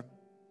was our,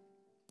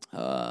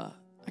 I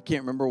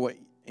can't remember what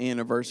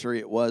anniversary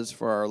it was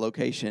for our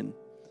location.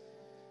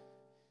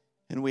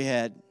 And we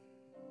had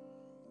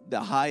the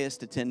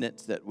highest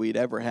attendance that we'd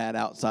ever had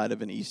outside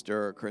of an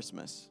Easter or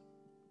Christmas.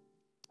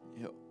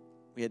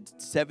 We had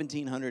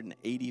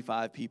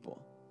 1,785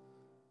 people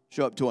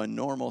show up to a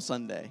normal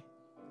Sunday,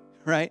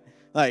 right?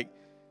 Like,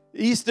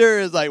 Easter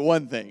is like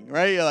one thing,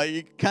 right? Like,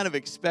 you kind of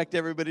expect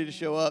everybody to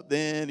show up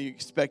then. You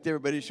expect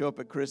everybody to show up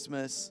at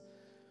Christmas.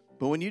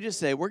 But when you just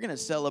say, we're going to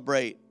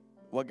celebrate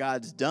what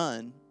God's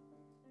done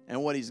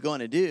and what He's going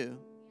to do,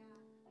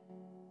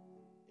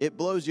 it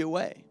blows you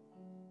away.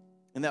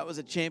 And that was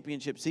a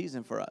championship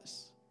season for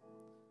us.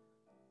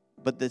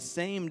 But the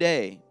same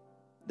day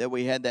that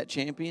we had that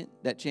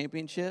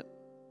championship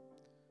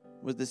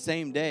was the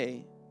same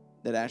day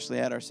that Ashley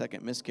had our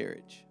second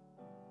miscarriage.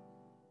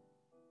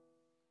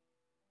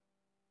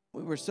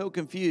 We were so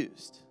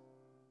confused,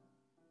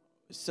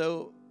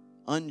 so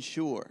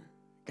unsure.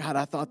 God,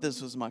 I thought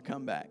this was my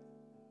comeback.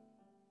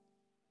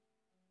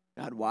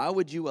 God, why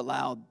would you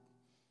allow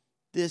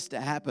this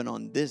to happen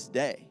on this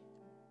day?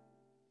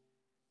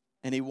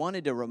 And He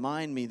wanted to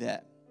remind me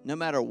that no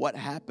matter what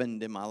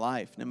happened in my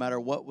life, no matter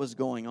what was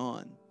going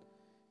on,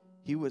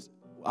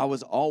 I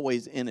was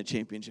always in a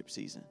championship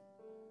season.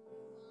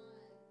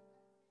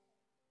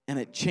 And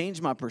it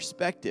changed my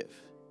perspective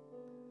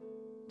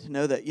to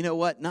know that, you know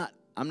what,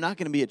 I'm not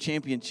going to be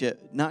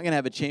not going to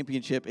have a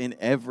championship in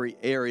every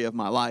area of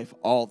my life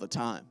all the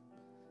time.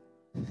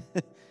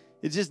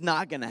 It's just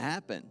not going to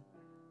happen.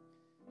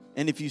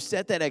 And if you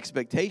set that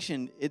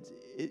expectation,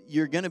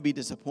 you're going to be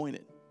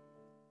disappointed.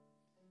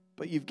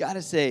 But you've got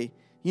to say,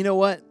 you know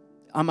what,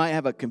 I might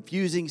have a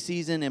confusing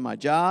season in my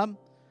job,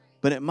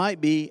 but it might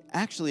be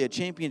actually a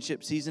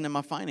championship season in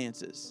my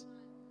finances.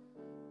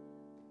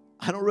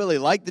 I don't really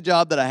like the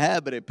job that I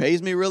have, but it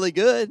pays me really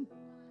good.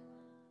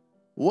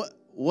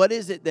 What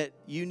is it that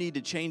you need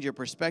to change your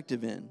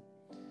perspective in?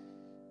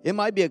 It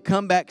might be a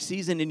comeback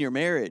season in your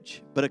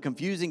marriage, but a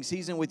confusing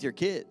season with your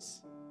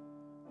kids.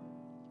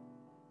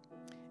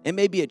 It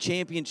may be a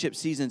championship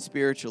season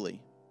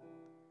spiritually,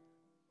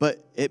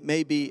 but it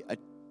may be a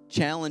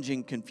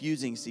challenging,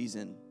 confusing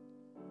season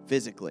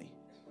physically.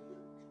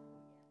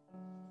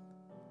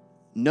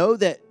 Know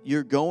that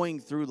you're going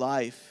through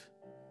life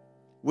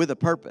with a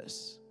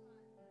purpose.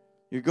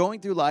 You're going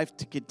through life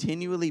to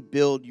continually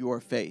build your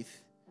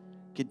faith,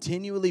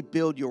 continually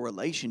build your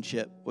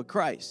relationship with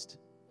Christ.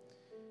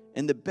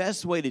 And the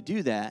best way to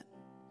do that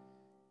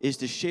is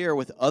to share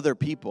with other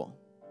people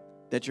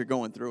that you're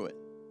going through it.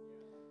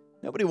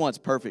 Nobody wants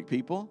perfect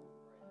people.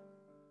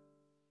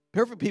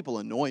 Perfect people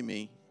annoy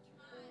me.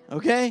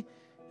 Okay?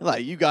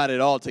 Like, you got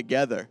it all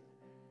together.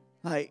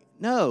 Like,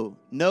 no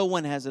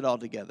one has it all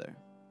together.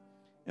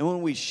 And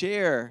when we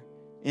share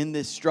in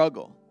this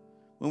struggle,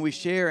 when we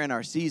share in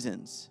our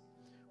seasons,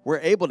 we're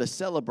able to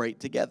celebrate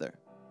together.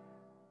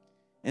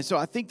 And so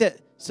I think that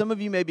some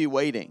of you may be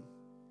waiting.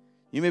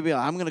 You may be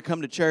like, I'm going to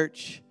come to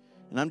church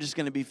and I'm just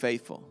going to be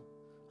faithful.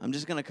 I'm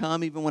just going to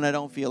come even when I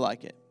don't feel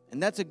like it.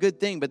 And that's a good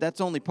thing, but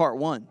that's only part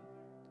one,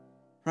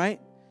 right?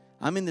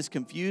 I'm in this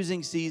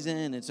confusing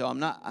season, and so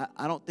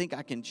I don't think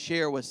I can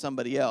share with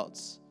somebody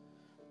else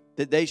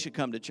that they should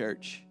come to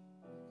church,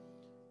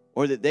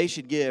 or that they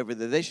should give, or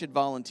that they should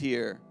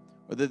volunteer,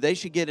 or that they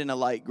should get in a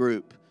light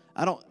group.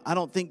 I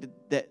don't think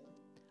that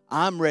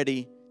I'm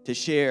ready to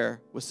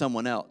share with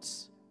someone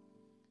else.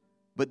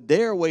 But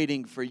they're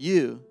waiting for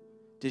you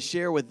to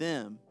share with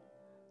them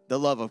the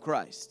love of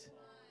Christ.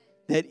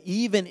 That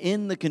even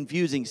in the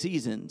confusing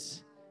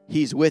seasons,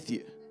 He's with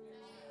you.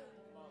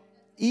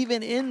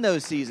 Even in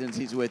those seasons,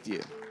 He's with you.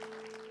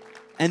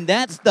 And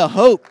that's the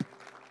hope.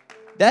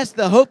 That's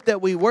the hope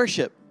that we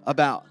worship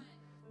about.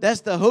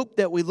 That's the hope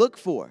that we look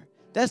for.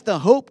 That's the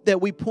hope that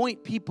we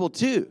point people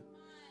to.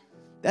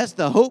 That's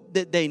the hope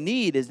that they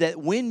need, is that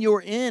when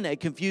you're in a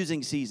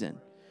confusing season,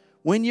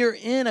 when you're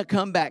in a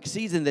comeback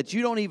season that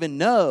you don't even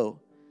know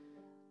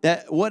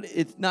that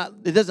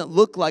it doesn't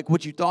look like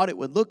what you thought it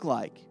would look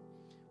like.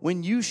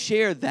 When you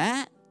share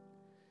that,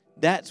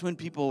 that's when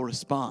people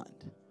respond.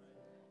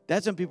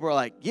 That's when people are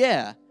like,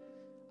 yeah,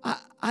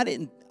 I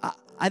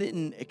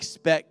didn't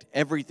expect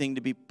everything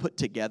to be put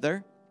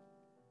together,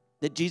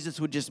 that Jesus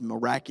would just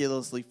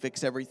miraculously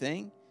fix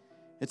everything.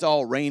 It's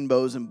all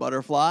rainbows and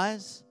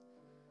butterflies.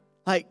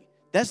 Like,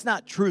 that's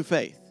not true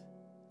faith.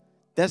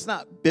 That's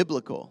not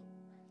biblical.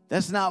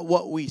 That's not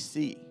what we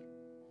see.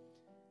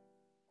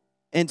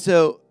 And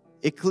so,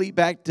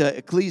 back to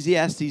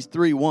Ecclesiastes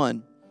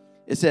 3:1,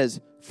 it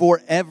says,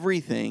 for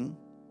everything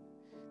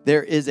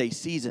there is a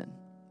season.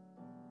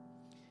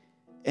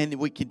 And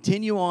we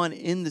continue on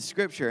in the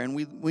scripture, and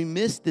we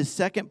miss the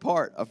second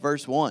part of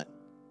verse 1.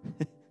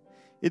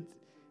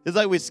 It's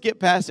like we skip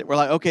past it. We're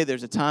like, okay,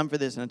 there's a time for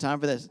this, and a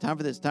time for this, a time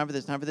for this, a time for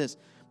this, a time for this.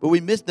 But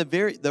we missed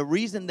the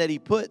reason that he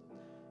put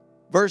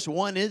verse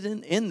 1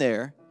 isn't in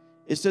there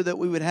is so that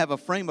we would have a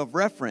frame of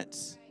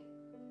reference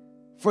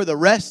for the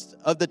rest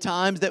of the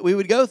times that we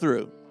would go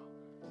through.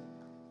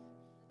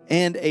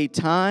 And a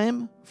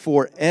time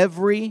for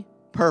every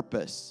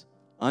purpose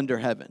under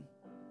heaven.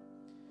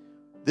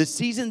 The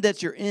season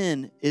that you're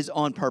in is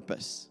on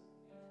purpose.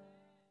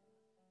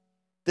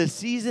 The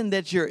season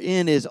that you're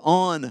in is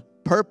on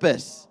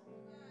purpose.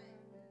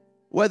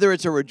 Whether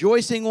it's a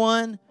rejoicing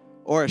one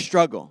or a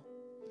struggle.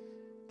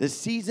 The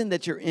season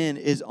that you're in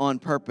is on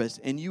purpose,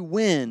 and you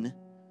win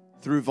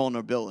through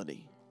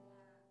vulnerability.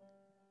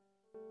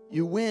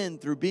 You win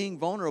through being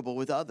vulnerable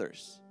with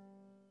others.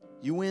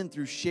 You win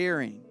through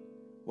sharing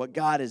what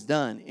God has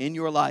done in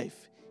your life,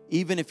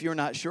 even if you're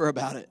not sure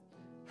about it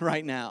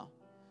right now.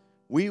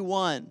 We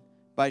won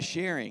by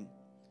sharing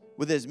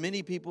with as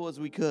many people as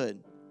we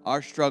could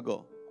our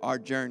struggle, our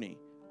journey,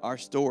 our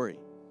story,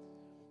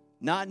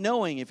 not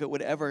knowing if it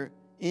would ever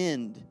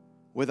end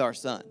with our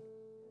son.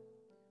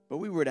 But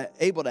we were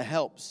able to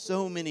help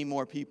so many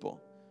more people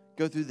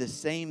go through the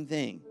same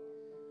thing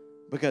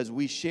because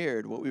we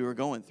shared what we were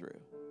going through.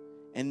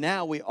 And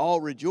now we all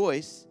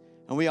rejoice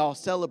and we all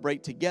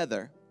celebrate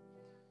together,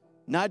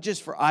 not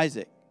just for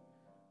Isaac,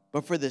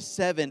 but for the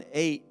 7,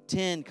 8,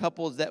 10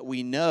 couples that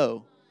we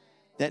know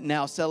that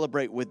now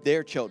celebrate with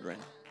their children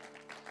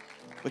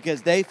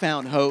because they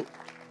found hope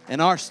in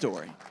our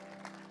story.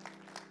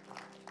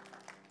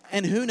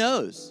 And who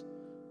knows?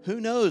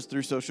 Who knows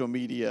through social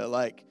media?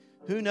 Like,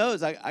 who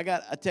knows? I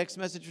got a text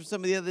message from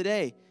somebody the other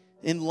day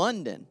in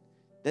London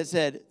that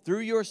said, through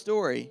your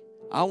story,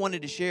 I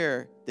wanted to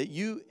share that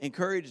you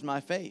encouraged my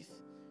faith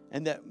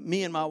and that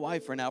me and my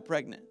wife are now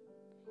pregnant.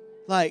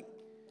 Like,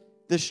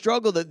 the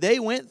struggle that they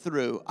went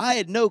through, I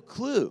had no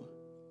clue.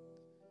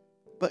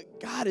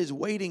 But God is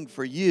waiting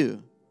for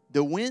you.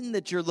 The win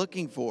that you're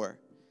looking for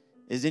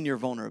is in your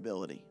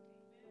vulnerability.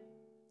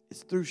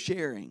 It's through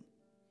sharing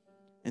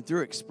and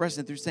through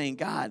expressing, through saying,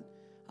 God,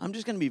 I'm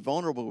just going to be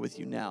vulnerable with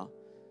you now.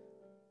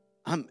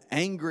 I'm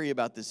angry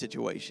about the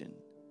situation.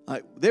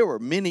 Like, there were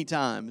many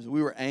times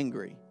we were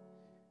angry.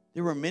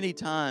 There were many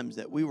times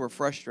that we were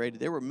frustrated.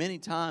 There were many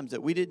times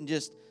that we didn't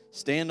just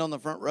stand on the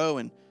front row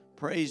and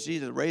praise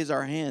Jesus, raise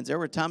our hands. There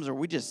were times where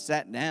we just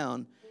sat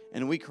down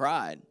and we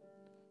cried.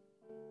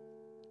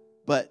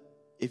 But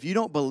if you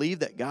don't believe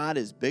that God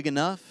is big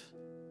enough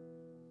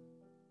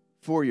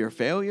for your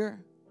failure,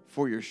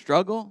 for your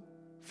struggle,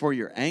 for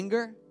your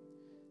anger,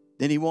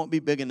 then He won't be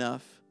big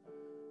enough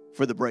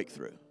for the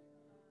breakthrough.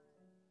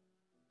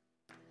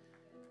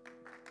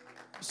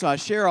 So I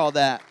share all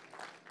that.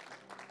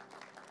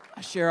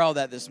 I share all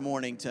that this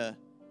morning to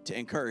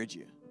encourage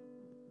you,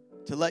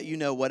 to let you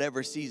know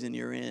whatever season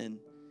you're in,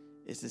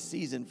 it's a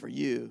season for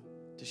you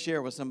to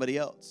share with somebody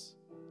else,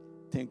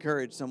 to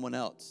encourage someone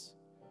else,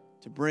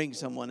 to bring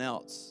someone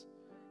else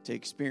to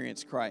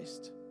experience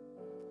Christ,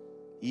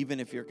 even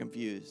if you're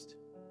confused,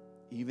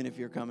 even if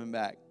you're coming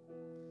back.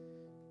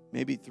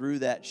 maybe through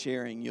that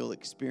sharing, you'll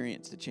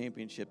experience the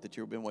championship that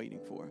you've been waiting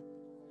for.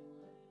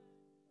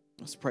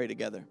 Let's pray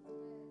together.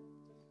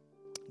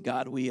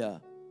 God, we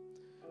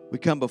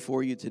come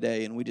before you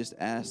today, and we just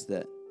ask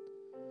that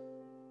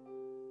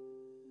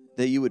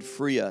you would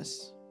free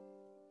us,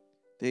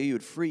 that you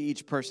would free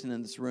each person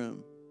in this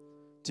room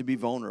to be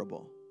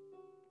vulnerable,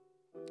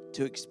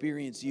 to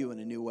experience you in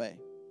a new way.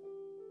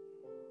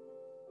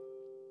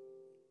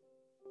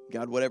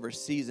 God, whatever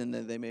season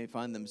that they may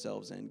find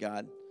themselves in,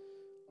 God,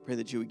 pray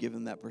that you would give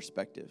them that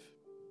perspective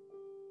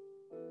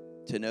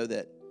to know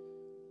that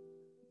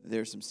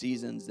there's some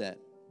seasons that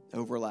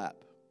overlap.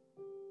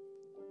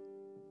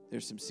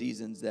 There's some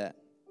seasons that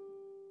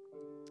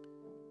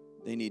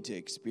they need to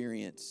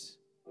experience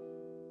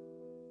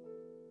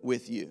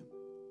with you.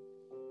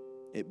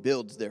 It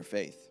builds their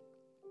faith.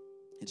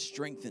 It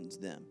strengthens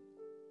them.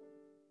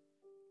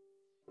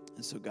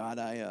 And so, God,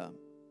 I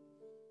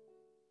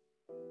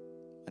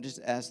just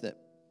ask that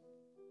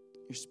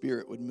your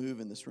Spirit would move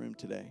in this room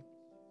today.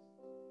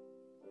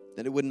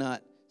 That it would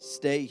not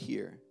stay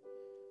here,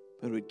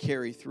 but it would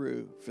carry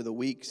through for the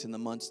weeks and the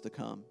months to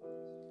come.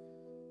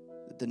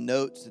 That the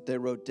notes that they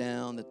wrote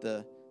down, that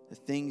the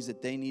things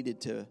that they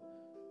needed to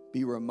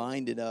be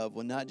reminded of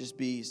will not just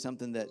be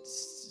something that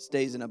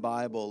stays in a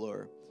Bible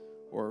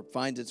or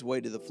finds its way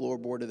to the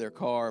floorboard of their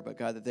car, but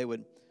God, that they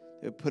would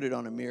put it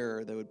on a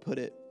mirror, they would put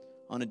it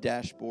on a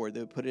dashboard, they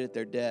would put it at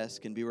their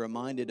desk and be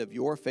reminded of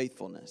your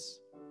faithfulness.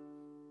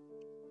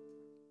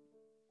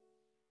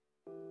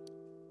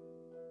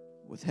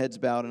 With heads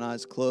bowed and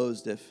eyes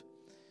closed, if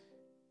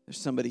there's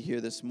somebody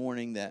here this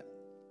morning that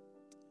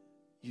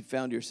you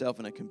found yourself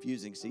in a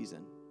confusing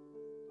season,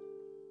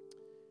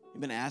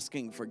 you've been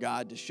asking for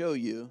God to show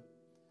you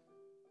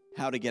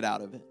how to get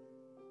out of it.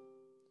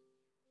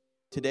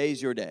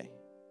 Today's your day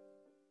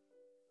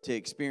to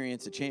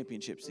experience a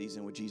championship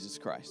season with Jesus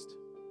Christ.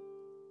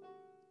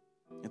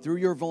 And through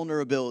your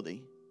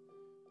vulnerability,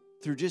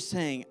 through just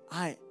saying,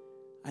 I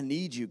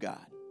need you,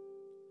 God.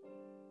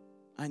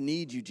 I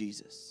need you,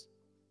 Jesus.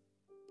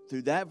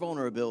 Through that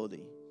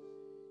vulnerability,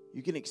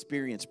 you can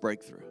experience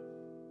breakthrough.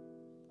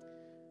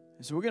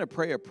 And so we're going to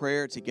pray a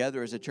prayer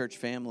together as a church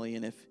family.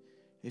 And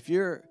if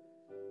you're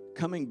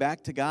coming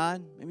back to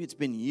God, maybe it's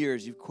been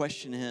years, you've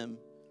questioned him,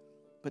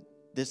 but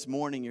this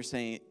morning you're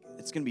saying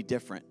it's going to be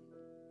different.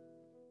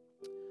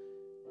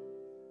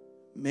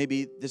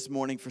 Maybe this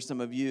morning for some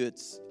of you,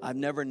 I've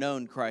never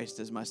known Christ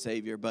as my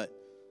Savior, but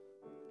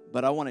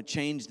I want to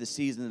change the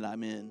season that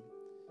I'm in.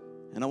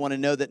 And I want to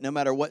know that no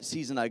matter what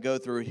season I go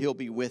through, he'll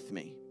be with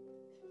me.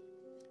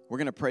 We're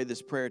going to pray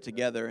this prayer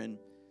together, and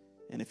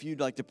if you'd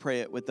like to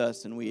pray it with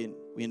us, and we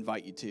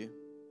invite you to.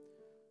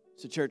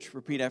 So church,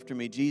 repeat after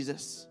me.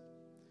 Jesus,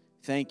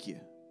 thank you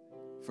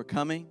for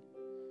coming,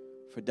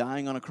 for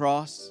dying on a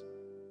cross,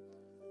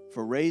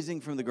 for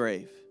raising from the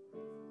grave,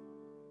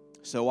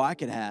 so I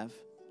could have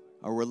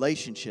a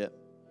relationship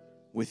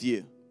with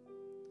you.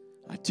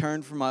 I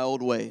turn from my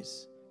old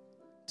ways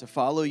to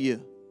follow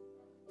you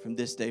from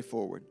this day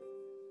forward.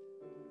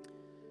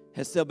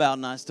 Head still bowed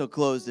and eyes still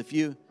closed. If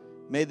you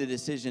made the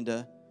decision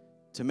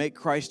to make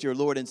Christ your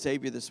Lord and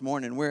Savior this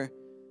morning, we're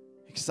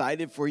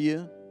excited for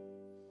you.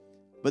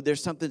 But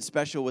there's something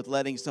special with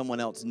letting someone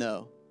else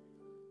know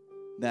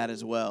that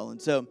as well.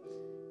 And so,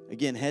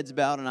 again, heads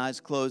bowed and eyes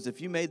closed. If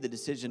you made the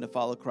decision to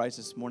follow Christ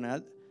this morning,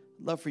 I'd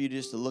love for you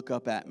just to look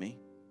up at me.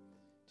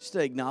 Just to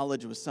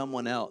acknowledge with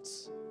someone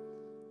else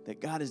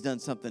that God has done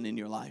something in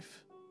your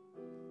life.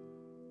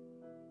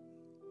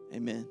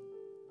 Amen.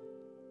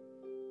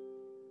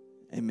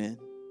 Amen.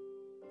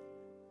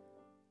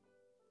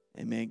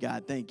 Amen.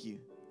 God, thank you.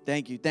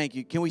 Thank you. Thank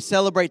you. Can we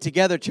celebrate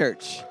together,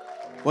 church?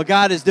 What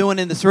God is doing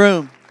in this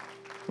room,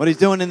 what he's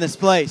doing in this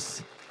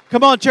place.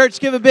 Come on,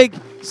 church, give a big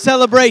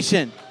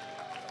celebration.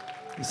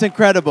 It's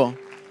incredible.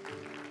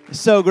 It's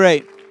so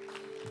great.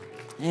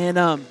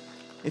 And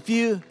if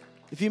you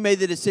made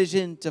the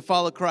decision to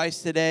follow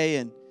Christ today,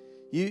 and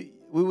we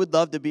would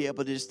love to be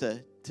able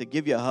to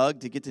give you a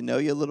hug, to get to know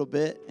you a little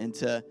bit, and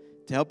to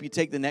help you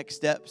take the next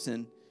steps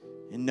in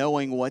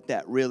knowing what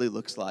that really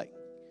looks like.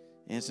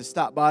 And so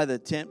stop by the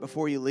tent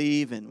before you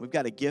leave, and we've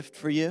got a gift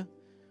for you. We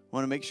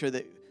want to make sure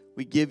that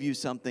we give you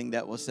something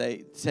that will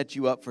set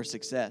you up for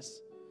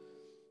success.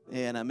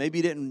 And maybe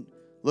you didn't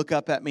look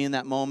up at me in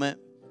that moment.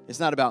 It's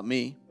not about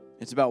me.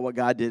 It's about what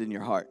God did in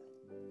your heart.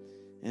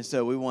 And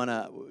so we want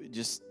to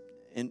just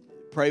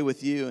pray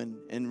with you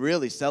and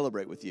really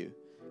celebrate with you,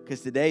 because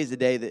today is the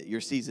day that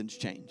your seasons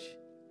change.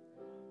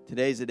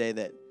 Today is the day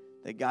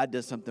that God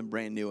does something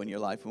brand new in your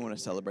life. We want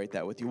to celebrate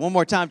that with you. One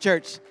more time,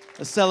 church.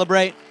 Let's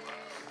celebrate.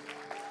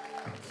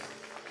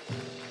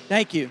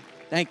 Thank you.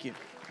 Thank you.